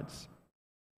gods.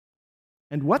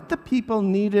 And what the people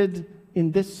needed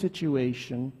in this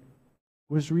situation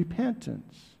was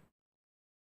repentance,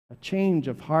 a change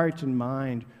of heart and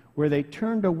mind, where they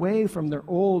turned away from their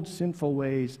old sinful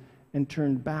ways and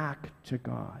turned back to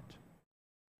God.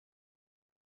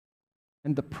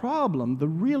 And the problem, the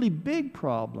really big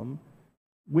problem,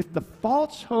 with the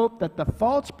false hope that the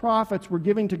false prophets were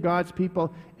giving to God's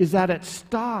people is that it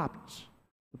stopped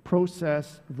the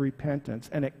process of repentance,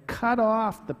 and it cut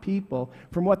off the people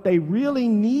from what they really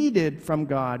needed from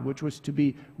God, which was to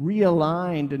be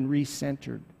realigned and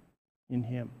recentered in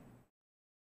Him.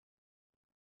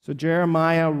 So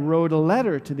Jeremiah wrote a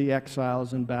letter to the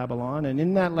exiles in Babylon, and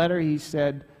in that letter he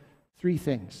said 3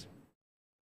 things.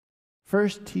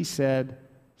 First, he said,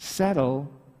 settle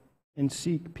and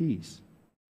seek peace.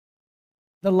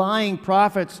 The lying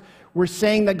prophets were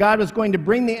saying that God was going to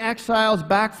bring the exiles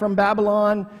back from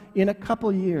Babylon in a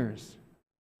couple years.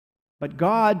 But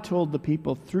God told the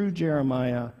people through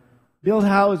Jeremiah, build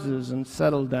houses and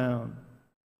settle down.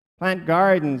 Plant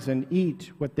gardens and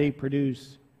eat what they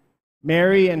produce.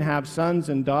 Marry and have sons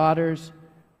and daughters.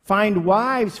 Find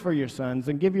wives for your sons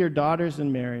and give your daughters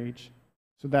in marriage,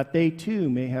 so that they too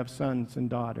may have sons and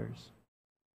daughters.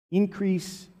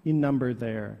 Increase in number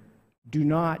there. Do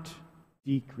not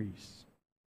decrease.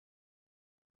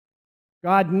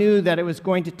 God knew that it was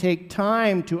going to take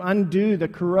time to undo the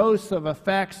corrosive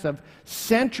effects of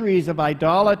centuries of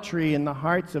idolatry in the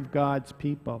hearts of God's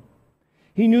people.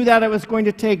 He knew that it was going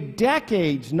to take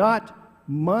decades, not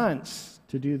months,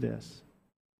 to do this.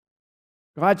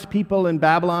 God's people in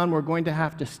Babylon were going to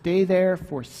have to stay there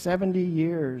for 70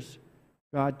 years,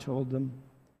 God told them.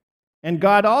 And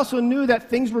God also knew that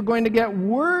things were going to get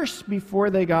worse before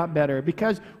they got better,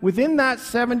 because within that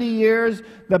 70 years,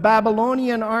 the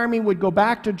Babylonian army would go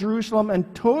back to Jerusalem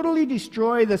and totally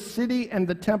destroy the city and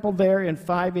the temple there in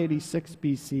 586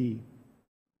 BC.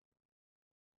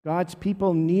 God's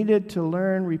people needed to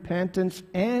learn repentance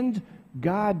and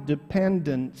God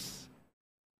dependence.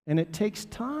 And it takes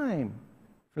time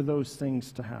for those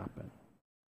things to happen.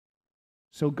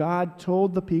 So God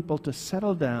told the people to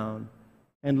settle down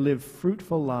and live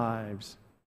fruitful lives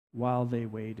while they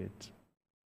waited.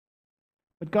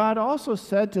 But God also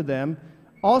said to them,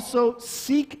 also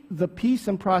seek the peace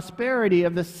and prosperity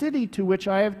of the city to which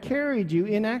I have carried you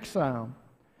in exile.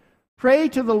 Pray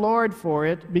to the Lord for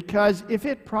it, because if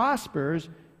it prospers,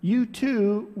 you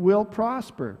too will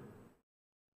prosper.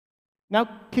 Now,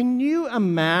 can you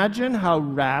imagine how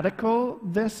radical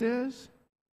this is?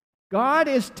 God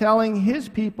is telling His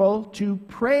people to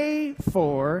pray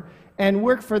for and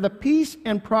work for the peace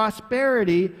and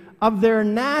prosperity of their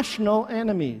national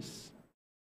enemies.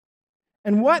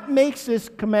 And what makes this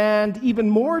command even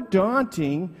more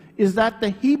daunting is that the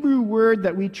Hebrew word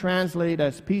that we translate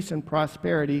as peace and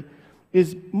prosperity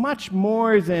is much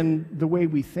more than the way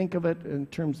we think of it in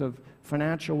terms of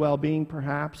financial well-being,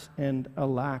 perhaps, and a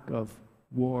lack of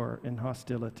war and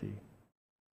hostility.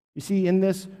 You see, in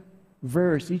this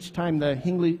verse, each time the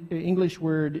English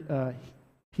word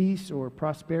peace or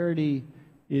prosperity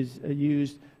is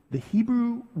used, the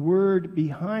Hebrew word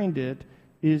behind it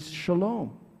is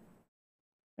shalom.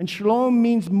 And shalom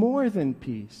means more than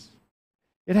peace.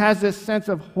 It has this sense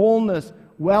of wholeness,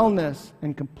 wellness,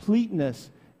 and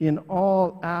completeness in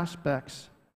all aspects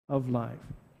of life.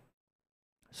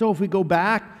 So if we go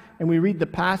back and we read the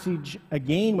passage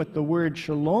again with the word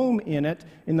shalom in it,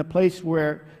 in the place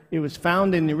where it was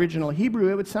found in the original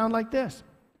Hebrew, it would sound like this.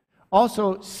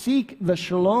 Also, seek the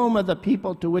shalom of the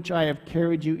people to which I have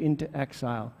carried you into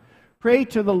exile. Pray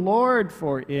to the Lord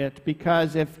for it,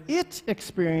 because if it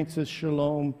experiences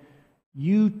shalom,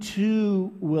 you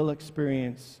too will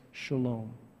experience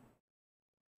shalom.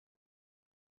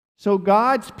 So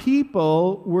God's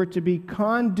people were to be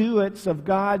conduits of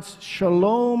God's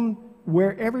shalom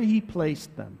wherever He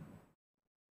placed them,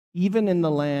 even in the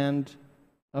land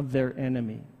of their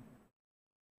enemy.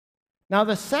 Now,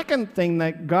 the second thing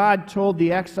that God told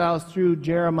the exiles through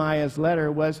Jeremiah's letter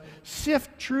was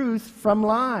sift truth from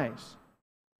lies.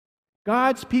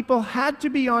 God's people had to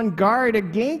be on guard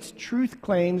against truth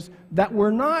claims that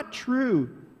were not true,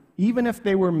 even if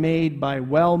they were made by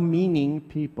well-meaning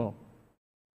people.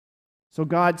 So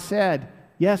God said,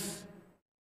 yes,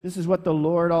 this is what the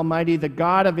Lord Almighty, the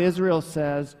God of Israel,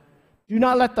 says. Do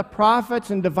not let the prophets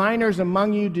and diviners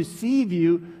among you deceive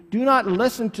you. Do not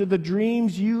listen to the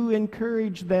dreams you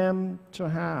encourage them to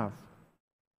have.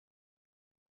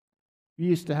 We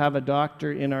used to have a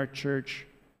doctor in our church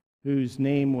whose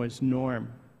name was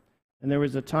Norm. And there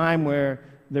was a time where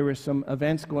there were some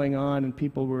events going on and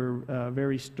people were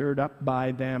very stirred up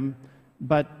by them.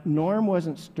 But Norm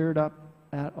wasn't stirred up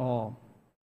at all.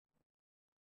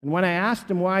 And when I asked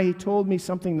him why, he told me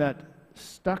something that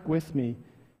stuck with me.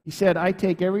 He said, I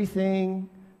take everything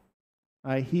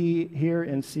I hear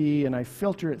and see, and I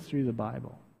filter it through the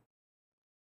Bible.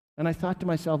 And I thought to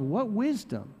myself, what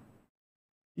wisdom?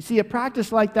 You see, a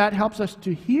practice like that helps us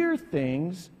to hear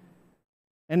things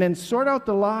and then sort out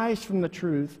the lies from the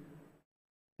truth,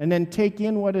 and then take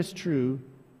in what is true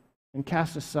and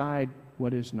cast aside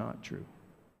what is not true.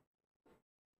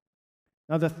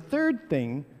 Now, the third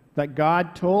thing that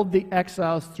God told the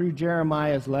exiles through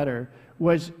Jeremiah's letter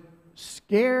was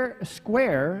square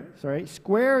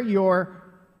your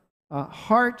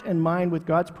heart and mind with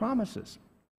God's promises.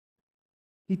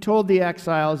 He told the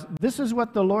exiles, this is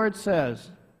what the Lord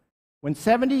says. When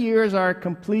 70 years are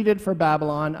completed for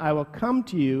Babylon, I will come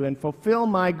to you and fulfill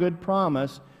my good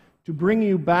promise to bring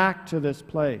you back to this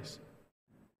place.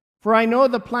 For I know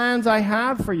the plans I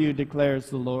have for you, declares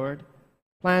the Lord,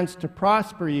 plans to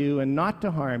prosper you and not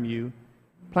to harm you,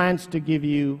 plans to give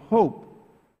you hope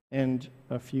and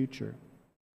a future.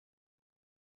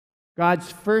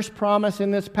 God's first promise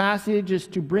in this passage is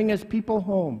to bring His people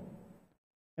home.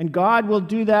 And God will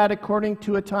do that according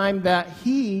to a time that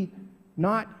He,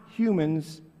 not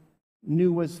humans,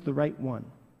 knew was the right one.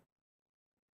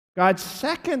 God's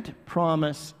second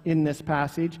promise in this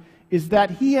passage is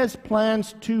that He has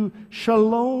plans to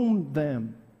shalom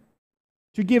them,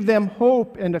 to give them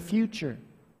hope and a future.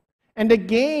 And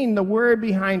again, the word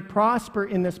behind prosper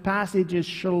in this passage is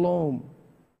shalom.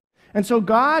 And so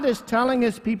God is telling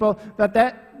His people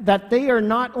that they are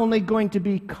not only going to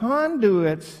be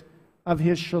conduits of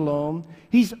His shalom,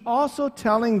 He's also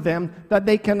telling them that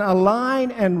they can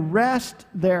align and rest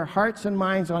their hearts and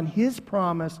minds on His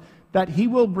promise that He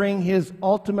will bring His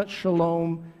ultimate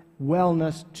shalom,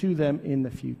 wellness to them in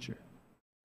the future.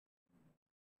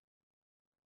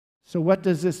 So what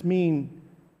does this mean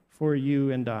for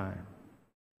you and I?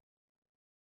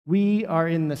 We are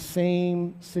in the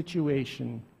same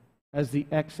situation as the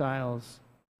exiles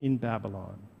in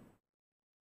Babylon.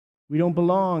 We don't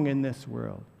belong in this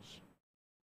world.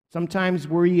 Sometimes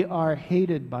we are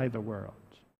hated by the world.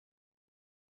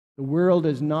 The world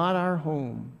is not our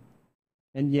home,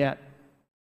 and yet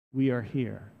we are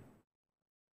here.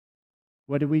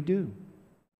 What do?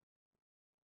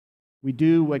 We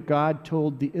do what God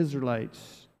told the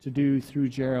Israelites to do through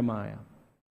Jeremiah.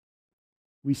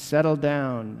 We settle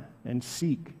down and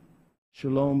seek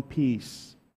shalom,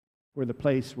 peace, for the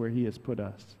place where He has put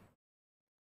us.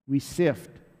 We sift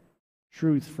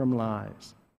truth from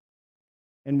lies.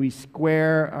 And we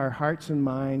square our hearts and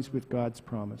minds with God's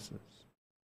promises.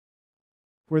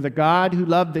 For the God who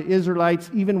loved the Israelites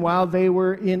even while they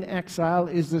were in exile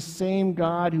is the same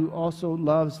God who also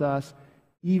loves us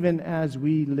even as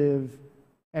we live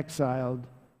exiled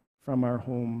from our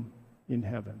home in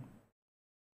heaven.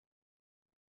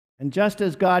 And just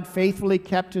as God faithfully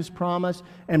kept His promise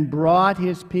and brought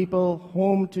His people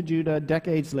home to Judah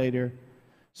decades later,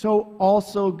 so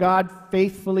also God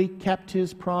faithfully kept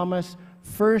His promise,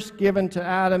 first given to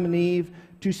Adam and Eve,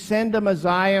 to send a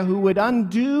Messiah who would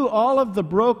undo all of the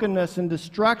brokenness and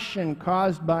destruction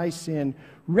caused by sin,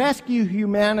 rescue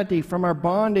humanity from our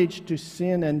bondage to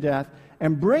sin and death,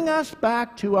 and bring us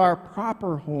back to our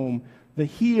proper home, the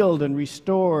healed and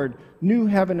restored new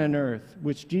heaven and earth,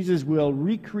 which Jesus will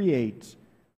recreate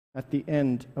at the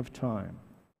end of time.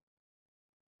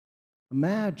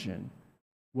 Imagine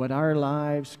what our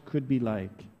lives could be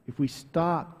like if we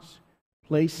stopped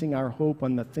placing our hope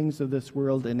on the things of this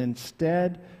world and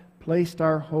instead placed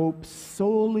our hope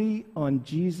solely on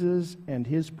Jesus and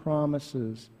his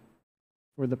promises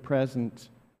for the present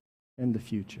and the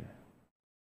future.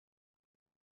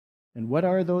 And what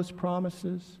are those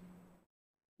promises?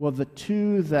 Well, the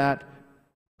two that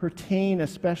pertain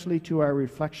especially to our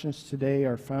reflections today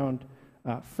are found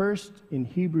first in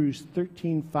Hebrews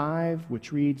 13:5,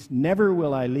 which reads, "Never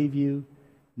will I leave you,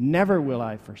 never will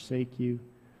I forsake you."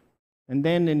 And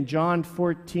then in John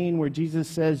 14, where Jesus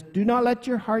says, "Do not let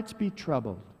your hearts be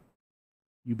troubled.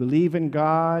 You believe in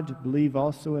God, believe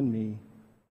also in me.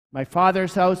 My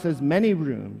Father's house has many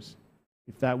rooms.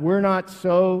 If that were not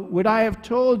so, would I have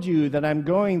told you that I'm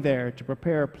going there to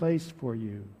prepare a place for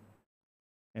you?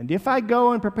 And if I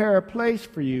go and prepare a place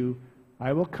for you,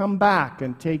 I will come back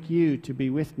and take you to be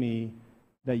with me,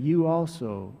 that you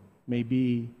also may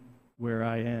be where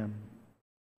I am."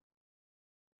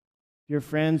 Dear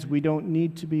friends, we don't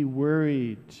need to be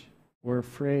worried or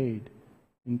afraid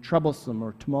in troublesome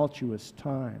or tumultuous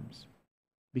times,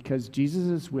 because Jesus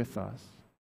is with us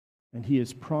and he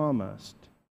has promised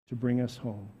to bring us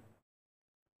home.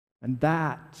 And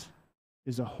that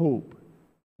is a hope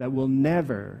that will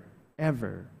never,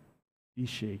 ever be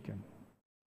shaken.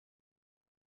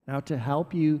 Now, to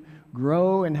help you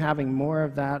grow in having more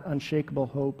of that unshakable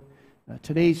hope,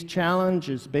 today's challenge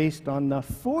is based on the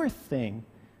fourth thing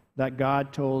that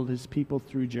God told his people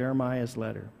through Jeremiah's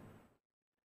letter.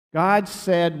 God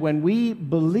said, when we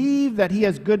believe that he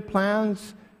has good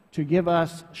plans to give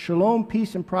us shalom,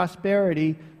 peace, and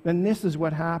prosperity, then this is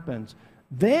what happens.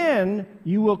 Then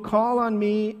you will call on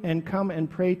me and come and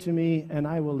pray to me, and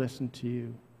I will listen to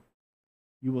you.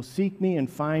 You will seek me and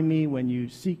find me when you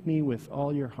seek me with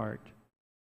all your heart.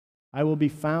 I will be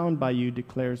found by you,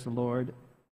 declares the Lord,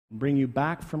 and bring you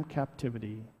back from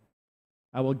captivity.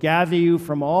 I will gather you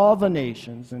from all the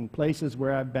nations and places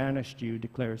where I've banished you,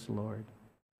 declares the Lord,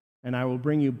 and I will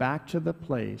bring you back to the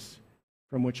place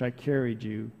from which I carried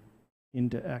you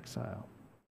into exile.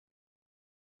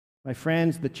 My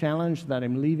friends, the challenge that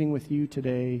I'm leaving with you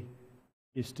today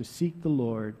is to seek the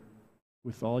Lord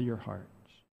with all your heart.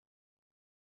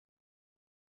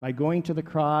 By going to the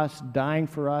cross, dying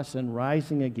for us, and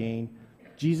rising again,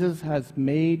 Jesus has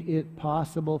made it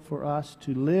possible for us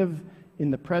to live in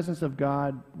the presence of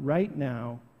God right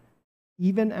now,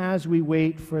 even as we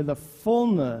wait for the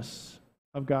fullness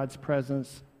of God's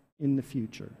presence in the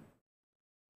future.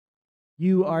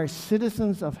 You are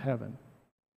citizens of heaven,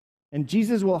 and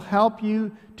Jesus will help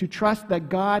you to trust that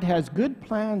God has good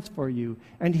plans for you,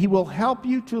 and he will help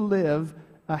you to live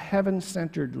a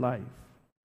heaven-centered life.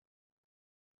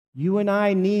 You and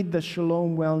I need the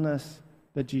shalom wellness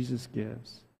that Jesus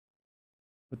gives,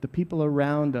 but the people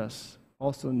around us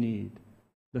also need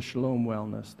the shalom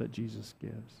wellness that Jesus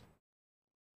gives.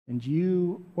 And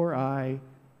you or I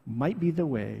might be the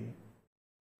way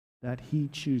that he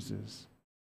chooses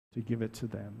to give it to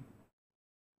them.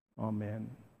 Amen.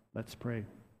 Let's pray.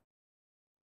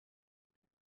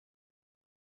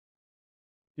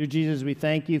 Dear Jesus, we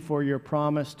thank you for your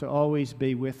promise to always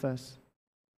be with us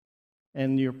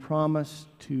and your promise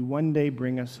to one day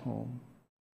bring us home.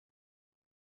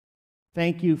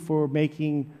 Thank you for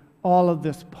making all of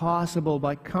this possible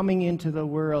by coming into the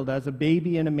world as a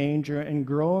baby in a manger and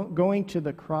going to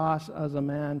the cross as a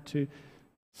man to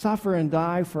suffer and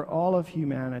die for all of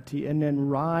humanity and then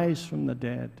rise from the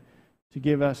dead to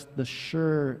give us the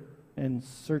sure and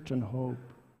certain hope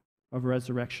of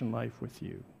resurrection life with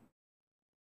you.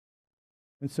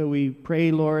 And so we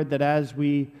pray, Lord, that as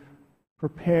we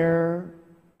prepare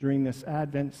during this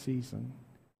Advent season,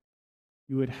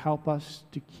 you would help us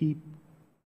to keep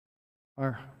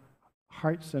our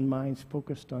hearts and minds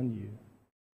focused on you.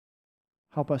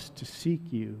 Help us to seek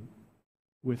you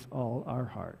with all our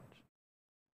heart.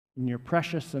 In your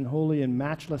precious and holy and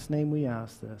matchless name we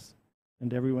ask this.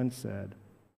 And everyone said,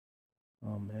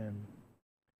 Amen.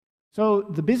 So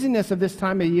the busyness of this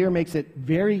time of year makes it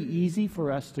very easy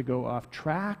for us to go off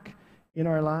track in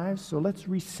our lives. So let's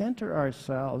recenter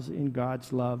ourselves in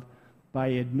God's love by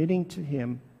admitting to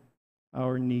him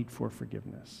our need for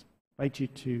forgiveness. I invite you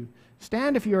to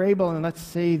stand if you're able, and let's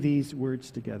say these words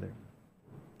together.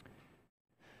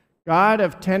 God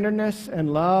of tenderness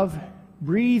and love,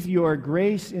 breathe your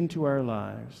grace into our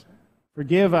lives.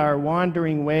 Forgive our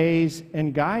wandering ways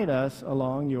and guide us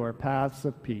along your paths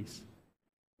of peace.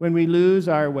 When we lose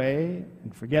our way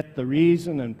and forget the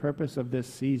reason and purpose of this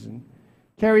season,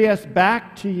 carry us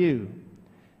back to you.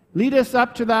 Lead us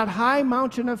up to that high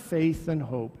mountain of faith and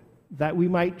hope, that we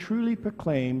might truly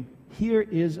proclaim, "Here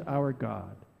is our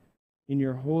God." In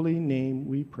your holy name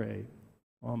we pray.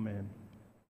 Amen.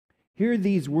 Hear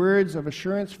these words of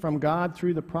assurance from God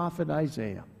through the prophet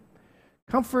Isaiah.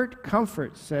 "Comfort,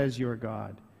 comfort, says your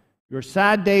God. Your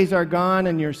sad days are gone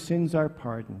and your sins are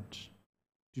pardoned.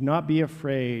 Do not be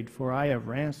afraid, for I have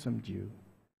ransomed you.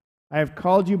 I have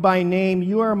called you by name,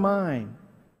 you are mine.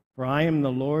 For I am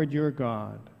the Lord your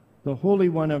God, the Holy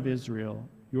One of Israel,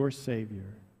 your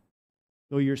Savior.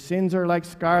 Though your sins are like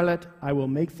scarlet, I will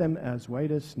make them as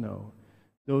white as snow.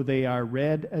 Though they are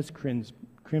red as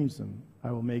crimson,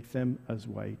 I will make them as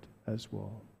white as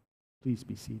wool." Please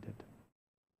be seated.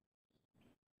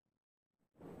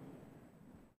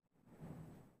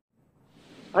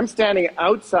 I'm standing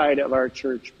outside of our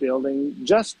church building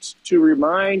just to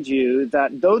remind you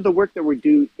that though the work that we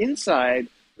do inside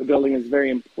the building is very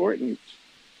important,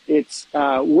 it's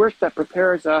work that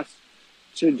prepares us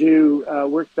to do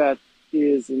work that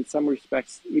is in some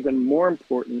respects even more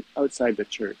important outside the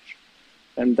church.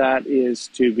 And that is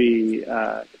to be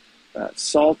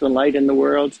salt and light in the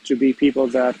world, to be people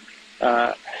that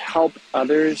help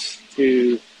others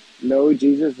to know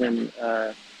Jesus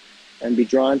and be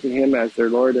drawn to him as their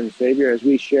Lord and Savior, as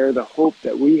we share the hope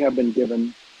that we have been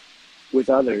given with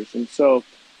others. And so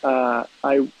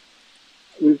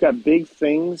we've got big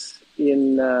things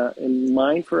in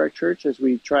mind for our church as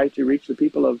we try to reach the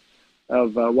people of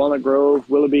Walnut Grove,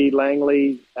 Willoughby,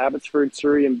 Langley, Abbotsford,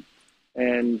 Surrey,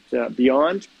 and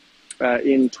beyond.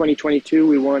 In 2022,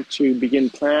 we want to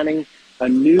begin planning a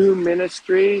new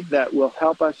ministry that will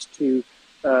help us to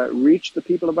reach the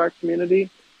people of our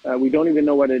community. We don't even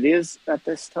know what it is at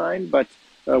this time, but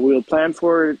we'll plan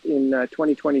for it in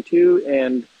 2022,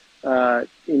 and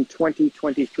in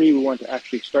 2023 we want to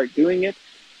actually start doing it.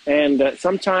 And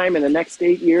sometime in the next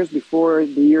 8 years, before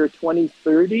the year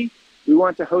 2030, we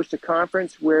want to host a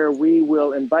conference where we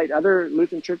will invite other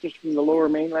Lutheran churches from the Lower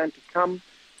Mainland to come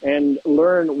and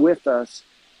learn with us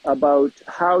about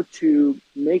how to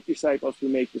make disciples who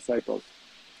make disciples.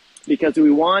 Because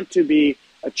we want to be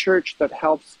a church that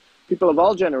helps people of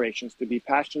all generations to be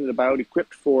passionate about,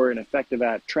 equipped for, and effective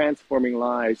at transforming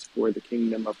lives for the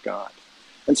kingdom of God.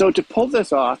 And so to pull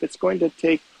this off, it's going to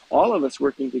take all of us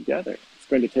working together. It's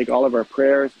going to take all of our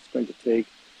prayers. It's going to take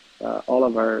all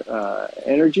of our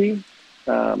energy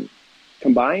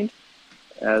combined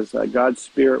as God's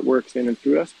Spirit works in and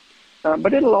through us.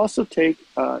 But it'll also take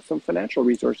some financial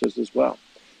resources as well.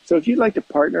 So if you'd like to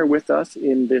partner with us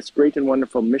in this great and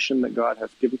wonderful mission that God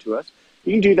has given to us,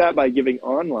 you can do that by giving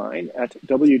online at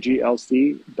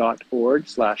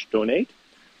wglc.org/donate.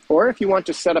 Or if you want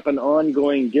to set up an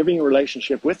ongoing giving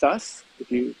relationship with us,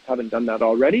 if you haven't done that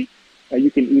already,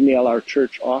 you can email our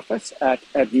church office at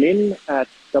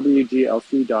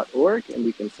admin@wglc.org, and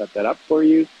we can set that up for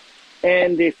you.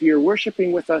 And if you're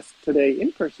worshiping with us today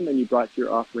in person and you brought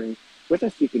your offering with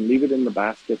us, you can leave it in the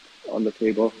basket on the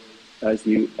table as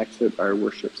you exit our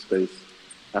worship space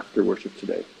after worship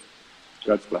today.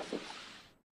 God's blessing.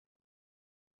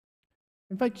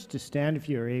 I invite you to stand if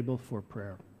you are able for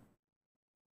prayer.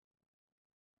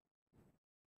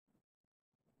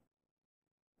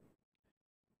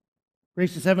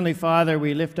 Gracious Heavenly Father,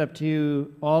 we lift up to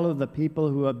you all of the people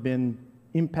who have been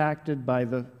impacted by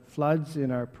the floods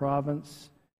in our province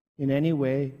in any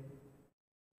way.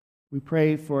 We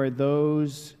pray for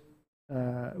those,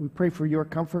 we pray for your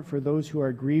comfort for those who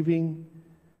are grieving.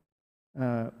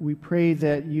 We pray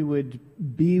that you would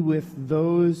be with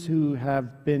those who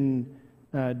have been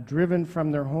driven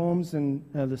from their homes. And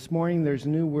this morning there's a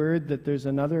new word that there's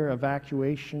another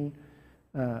evacuation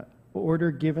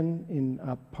order given in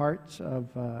parts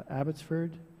of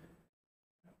Abbotsford.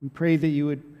 We pray that you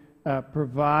would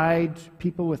provide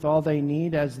people with all they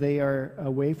need as they are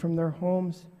away from their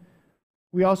homes.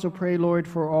 We also pray, Lord,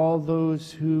 for all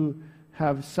those who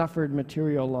have suffered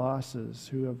material losses,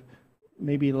 who have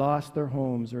maybe lost their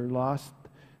homes or lost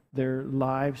their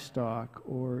livestock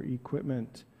or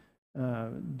equipment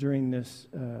during this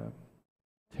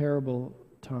terrible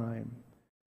time.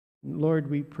 Lord,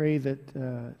 we pray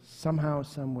that somehow,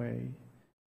 some way,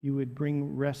 you would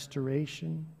bring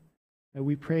restoration.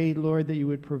 We pray, Lord, that you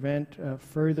would prevent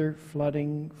further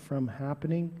flooding from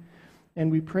happening. And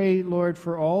we pray, Lord,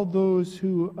 for all those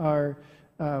who are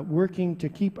working to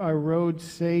keep our roads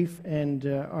safe and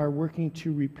are working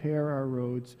to repair our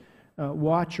roads.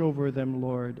 Watch over them,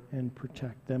 Lord, and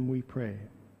protect them, we pray.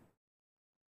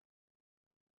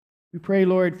 We pray,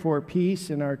 Lord, for peace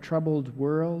in our troubled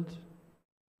world.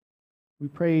 We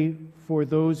pray for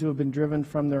those who have been driven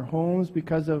from their homes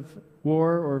because of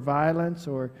war or violence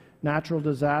or natural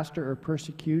disaster or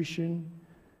persecution.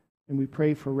 And we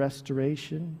pray for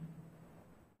restoration.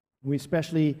 We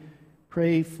especially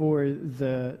pray for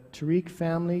the Tariq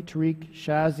family, Tariq,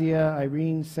 Shazia,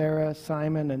 Irene, Sarah,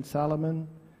 Simon, and Solomon.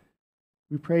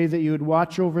 We pray that you would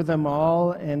watch over them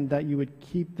all and that you would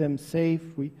keep them safe.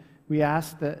 We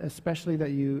ask that especially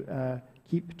that you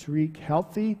keep Tariq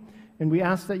healthy, and we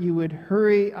ask that you would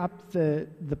hurry up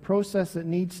the process that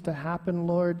needs to happen,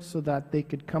 Lord, so that they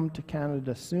could come to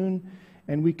Canada soon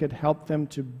and we could help them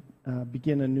to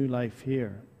begin a new life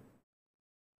here.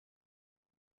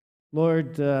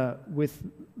 Lord, with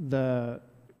the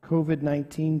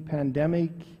COVID-19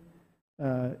 pandemic,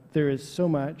 there is so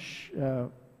much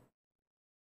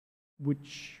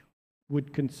which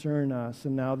would concern us,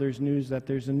 and now there's news that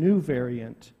there's a new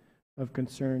variant of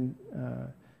concern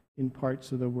in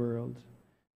parts of the world.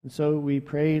 And so we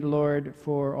pray, Lord,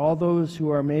 for all those who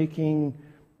are making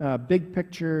big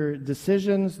picture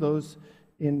decisions, those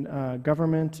in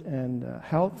government and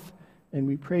health, and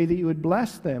we pray that you would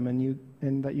bless them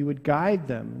and that you would guide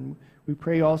them. And we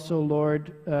pray also,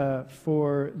 Lord,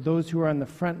 for those who are on the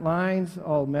front lines,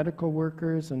 all medical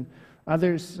workers and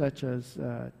others such as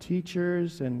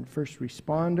teachers and first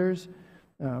responders.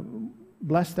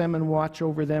 Bless them and watch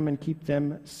over them and keep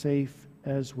them safe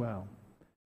as well.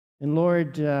 And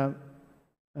Lord,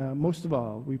 most of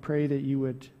all, we pray that you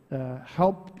would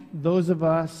help those of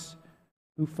us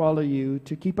who follow you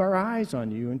to keep our eyes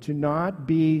on you and to not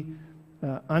be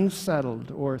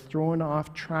unsettled or thrown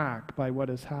off track by what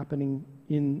is happening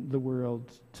in the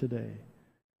world today.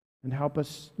 And help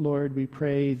us, Lord, we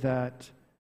pray that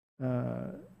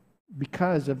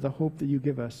because of the hope that you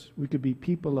give us, we could be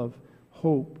people of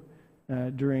hope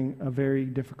during a very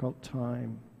difficult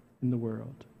time in the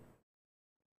world.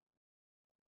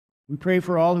 We pray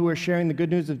for all who are sharing the good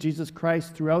news of Jesus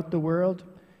Christ throughout the world.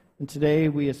 And today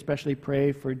we especially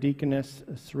pray for Deaconess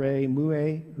Srey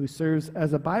Mue, who serves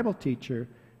as a Bible teacher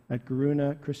at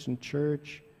Garuna Christian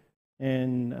Church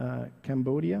in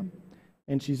Cambodia.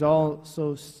 And she's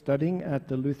also studying at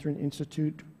the Lutheran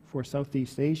Institute for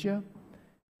Southeast Asia.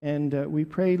 And we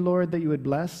pray, Lord, that you would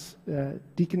bless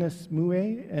Deaconess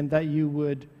Mue and that you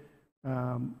would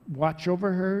watch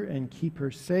over her and keep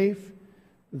her safe,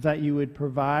 that you would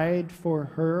provide for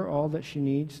her all that she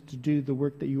needs to do the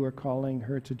work that you are calling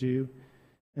her to do,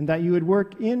 and that you would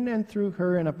work in and through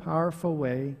her in a powerful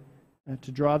way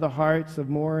to draw the hearts of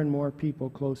more and more people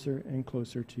closer and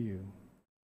closer to you.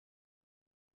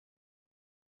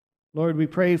 Lord, we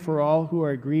pray for all who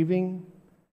are grieving.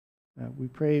 We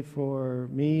pray for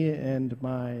me and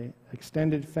my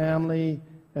extended family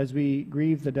as we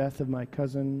grieve the death of my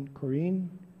cousin Corinne,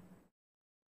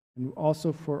 and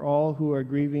also for all who are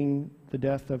grieving the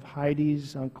death of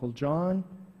Heidi's Uncle John.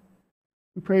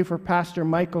 We pray for Pastor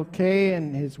Michael Kay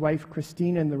and his wife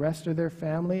Christine and the rest of their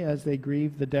family as they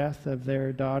grieve the death of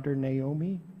their daughter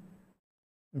Naomi.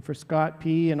 And for Scott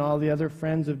P. and all the other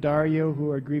friends of Dario who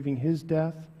are grieving his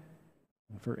death.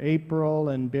 And for April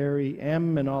and Barry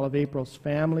M. and all of April's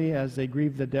family as they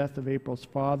grieve the death of April's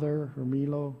father,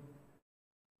 Hermilo.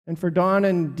 And for Dawn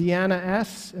and Deanna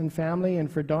S. and family, and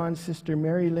for Dawn's sister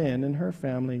Mary Lynn and her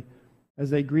family as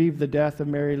they grieve the death of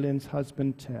Mary Lynn's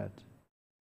husband, Ted.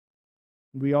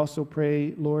 We also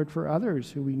pray, Lord, for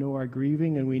others who we know are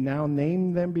grieving, and we now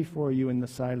name them before you in the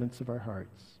silence of our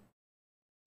hearts.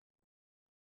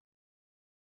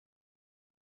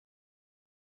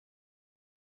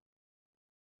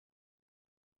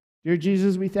 Dear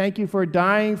Jesus, we thank you for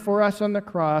dying for us on the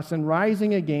cross and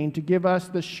rising again to give us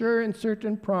the sure and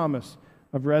certain promise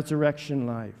of resurrection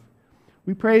life.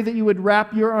 We pray that you would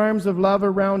wrap your arms of love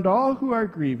around all who are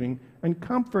grieving and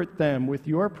comfort them with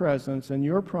your presence and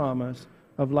your promise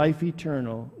of life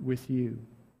eternal with you.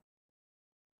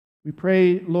 We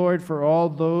pray, Lord, for all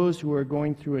those who are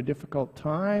going through a difficult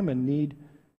time and need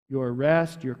your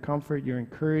rest, your comfort, your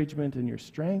encouragement, and your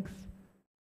strength.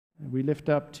 We lift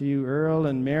up to you Earl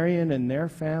and Marion and their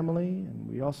family, and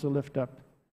we also lift up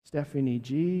Stephanie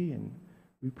G., and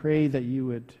we pray that you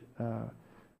would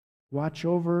watch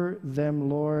over them,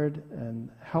 Lord,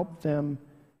 and help them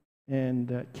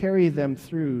and carry them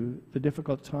through the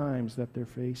difficult times that they're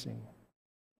facing.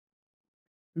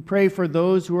 We pray for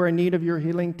those who are in need of your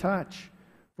healing touch,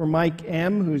 for Mike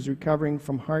M., who's recovering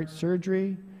from heart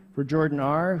surgery, for Jordan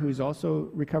R., who's also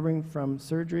recovering from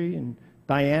surgery, and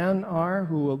Diane R.,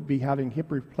 who will be having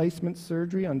hip replacement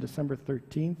surgery on December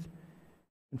 13th.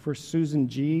 And for Susan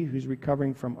G., who's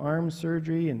recovering from arm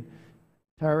surgery, and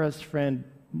Tara's friend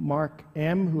Mark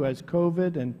M., who has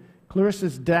COVID, and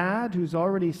Clarissa's dad, who's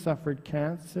already suffered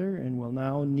cancer and will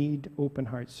now need open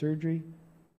heart surgery.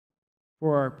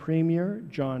 For our Premier,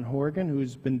 John Horgan,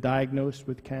 who's been diagnosed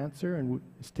with cancer and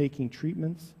is taking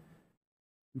treatments.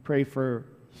 We pray for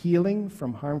healing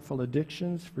from harmful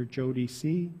addictions for Jody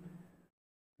C.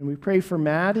 And we pray for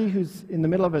Maddie, who's in the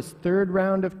middle of his third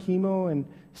round of chemo and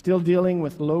still dealing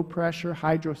with low pressure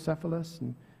hydrocephalus.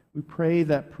 And we pray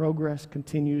that progress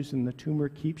continues and the tumor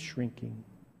keeps shrinking.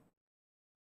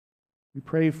 We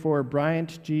pray for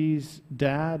Bryant G's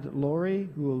dad, Lori,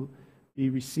 who will be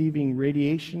receiving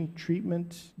radiation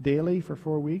treatment daily for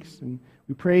 4 weeks. And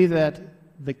we pray that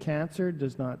the cancer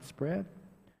does not spread.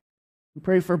 We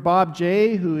pray for Bob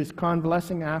J., who is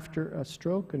convalescing after a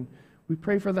stroke. And we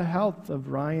pray for the health of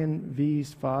Ryan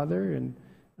V's father. And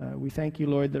we thank you,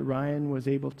 Lord, that Ryan was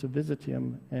able to visit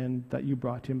him and that you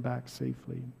brought him back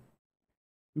safely.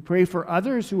 We pray for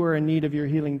others who are in need of your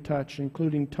healing touch,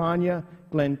 including Tanya,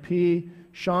 Glenn P.,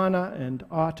 Shauna and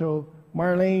Otto,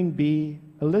 Marlene B.,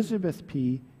 Elizabeth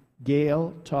P.,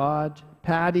 Gail, Todd,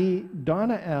 Patty,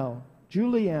 Donna L.,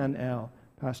 Julianne L.,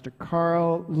 Pastor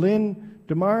Carl, Lynn,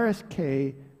 Damaris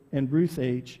K., and Ruth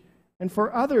H., and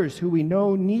for others who we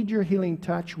know need your healing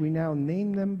touch, we now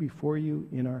name them before you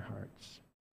in our hearts.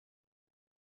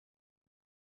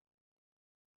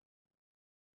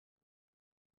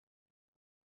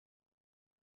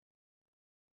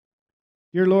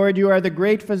 Dear Lord, you are the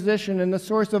great physician and the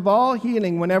source of all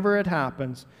healing whenever it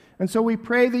happens. And so we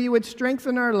pray that you would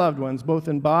strengthen our loved ones, both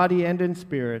in body and in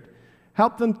spirit.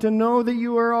 Help them to know that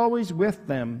you are always with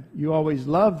them, you always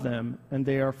love them, and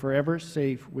they are forever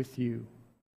safe with you.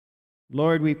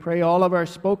 Lord, we pray all of our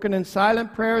spoken and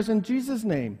silent prayers in Jesus'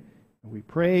 name. And we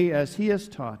pray as he has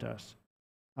taught us.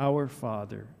 Our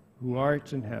Father, who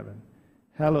art in heaven,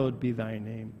 hallowed be thy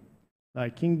name. Thy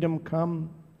kingdom come,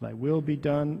 thy will be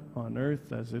done on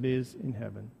earth as it is in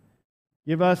heaven.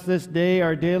 Give us this day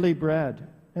our daily bread,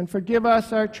 and forgive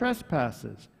us our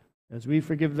trespasses, as we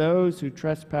forgive those who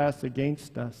trespass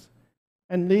against us.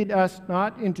 And lead us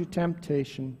not into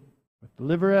temptation, but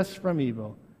deliver us from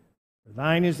evil. For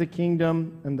thine is the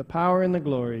kingdom, and the power, and the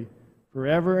glory,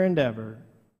 forever and ever.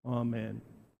 Amen.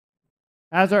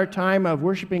 As our time of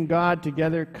worshiping God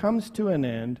together comes to an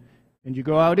end, and you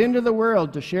go out into the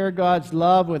world to share God's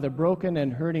love with a broken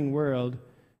and hurting world,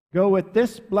 go with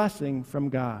this blessing from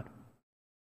God.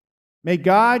 May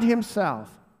God himself,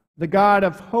 the God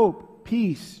of hope,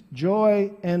 peace,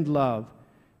 joy, and love,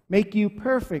 make you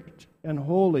perfect and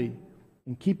holy,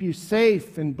 and keep you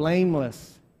safe and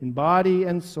blameless in body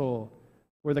and soul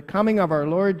for the coming of our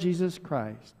Lord Jesus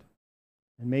Christ.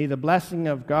 And may the blessing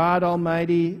of God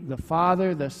Almighty, the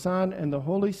Father, the Son, and the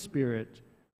Holy Spirit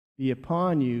be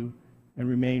upon you and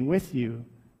remain with you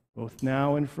both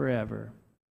now and forever.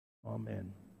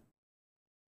 Amen.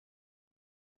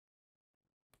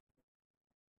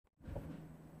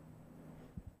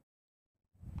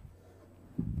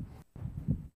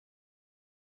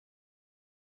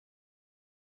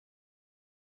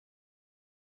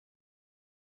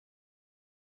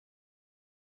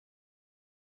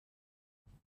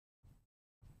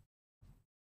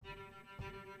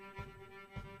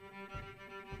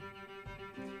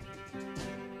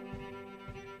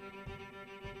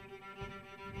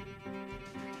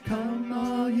 Come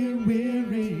all you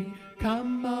weary,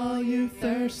 come all you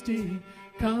thirsty,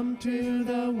 come to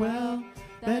the well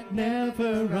that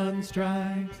never runs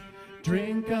dry.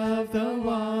 Drink of the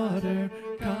water,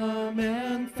 come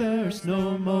and thirst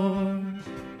no more.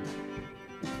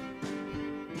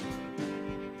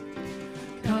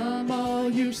 Come all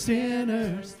you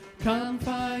sinners, come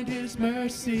find his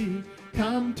mercy,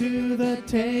 come to the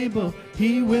table,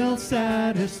 he will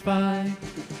satisfy.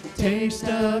 Taste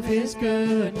of his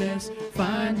goodness,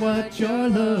 find what you're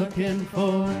looking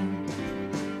for.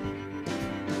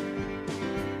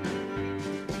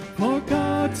 For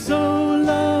God so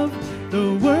loved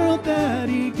the world that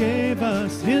he gave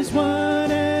us his one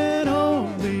and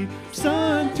only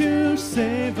Son to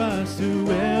save us.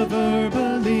 Whoever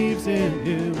believes in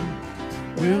him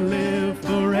will live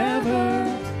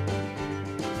forever.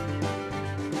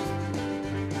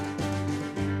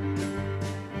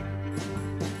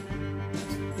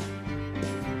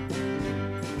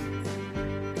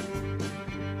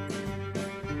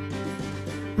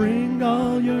 Bring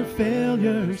all your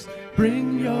failures,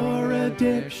 bring your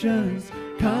addictions,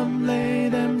 come lay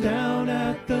them down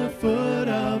at the foot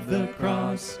of the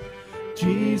cross.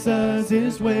 Jesus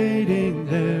is waiting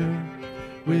there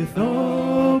with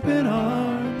open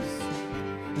arms.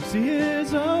 You see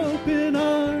his open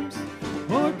arms,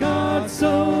 for God God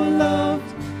so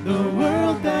loved the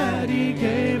world that he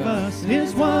gave us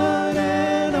his one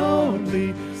and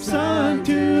only Son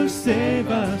to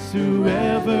save us.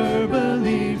 Whoever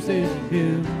believes in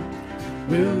him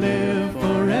will live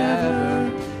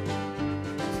forever.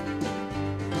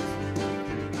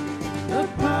 The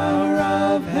power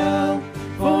of hell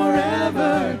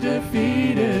forever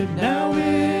defeated. Now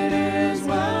it is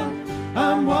well.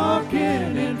 I'm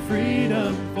walking in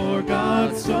freedom, for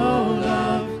God so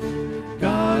loved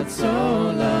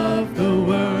the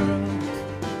world.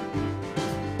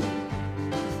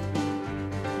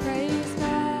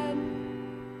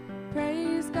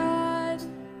 Praise God,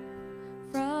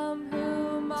 from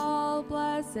whom all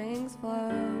blessings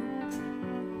flow.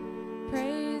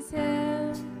 Praise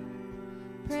Him,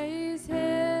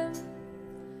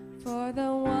 for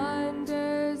the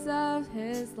wonders of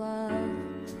his love.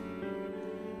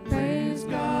 Praise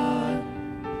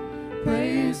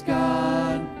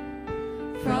God,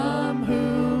 from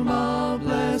whom all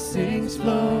blessings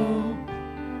flow.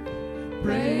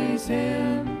 Praise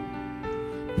Him,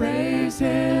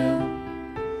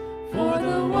 for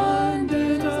the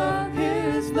wonders of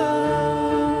his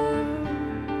love.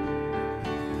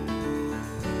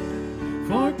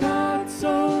 For God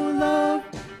so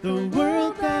loved the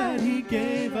world that he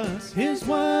gave us his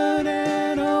one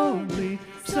and only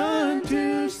Son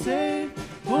to save.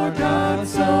 For God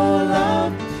so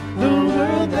loved the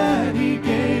world that he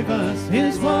gave us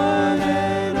his one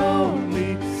and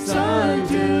only Son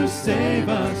to save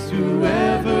us.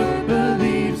 Whoever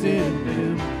believes in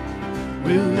him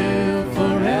will live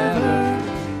forever.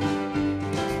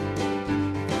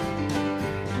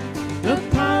 The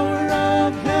power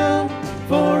of hell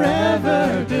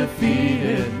forever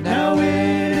defeated. Now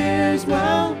it is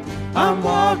well. I'm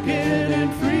walking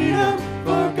in freedom,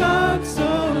 for God so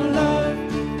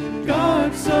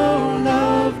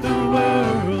loved the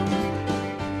world.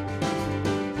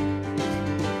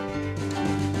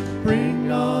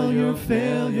 Bring all your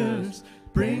failures,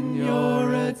 bring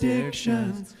your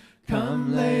addictions,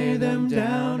 come lay them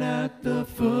down at the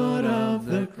foot of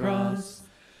the cross.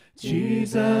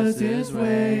 Jesus is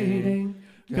waiting,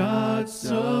 God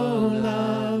so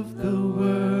loved the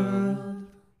world.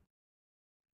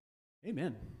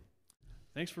 Amen.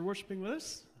 Thanks for worshiping with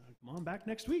us. Come on back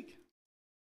next week.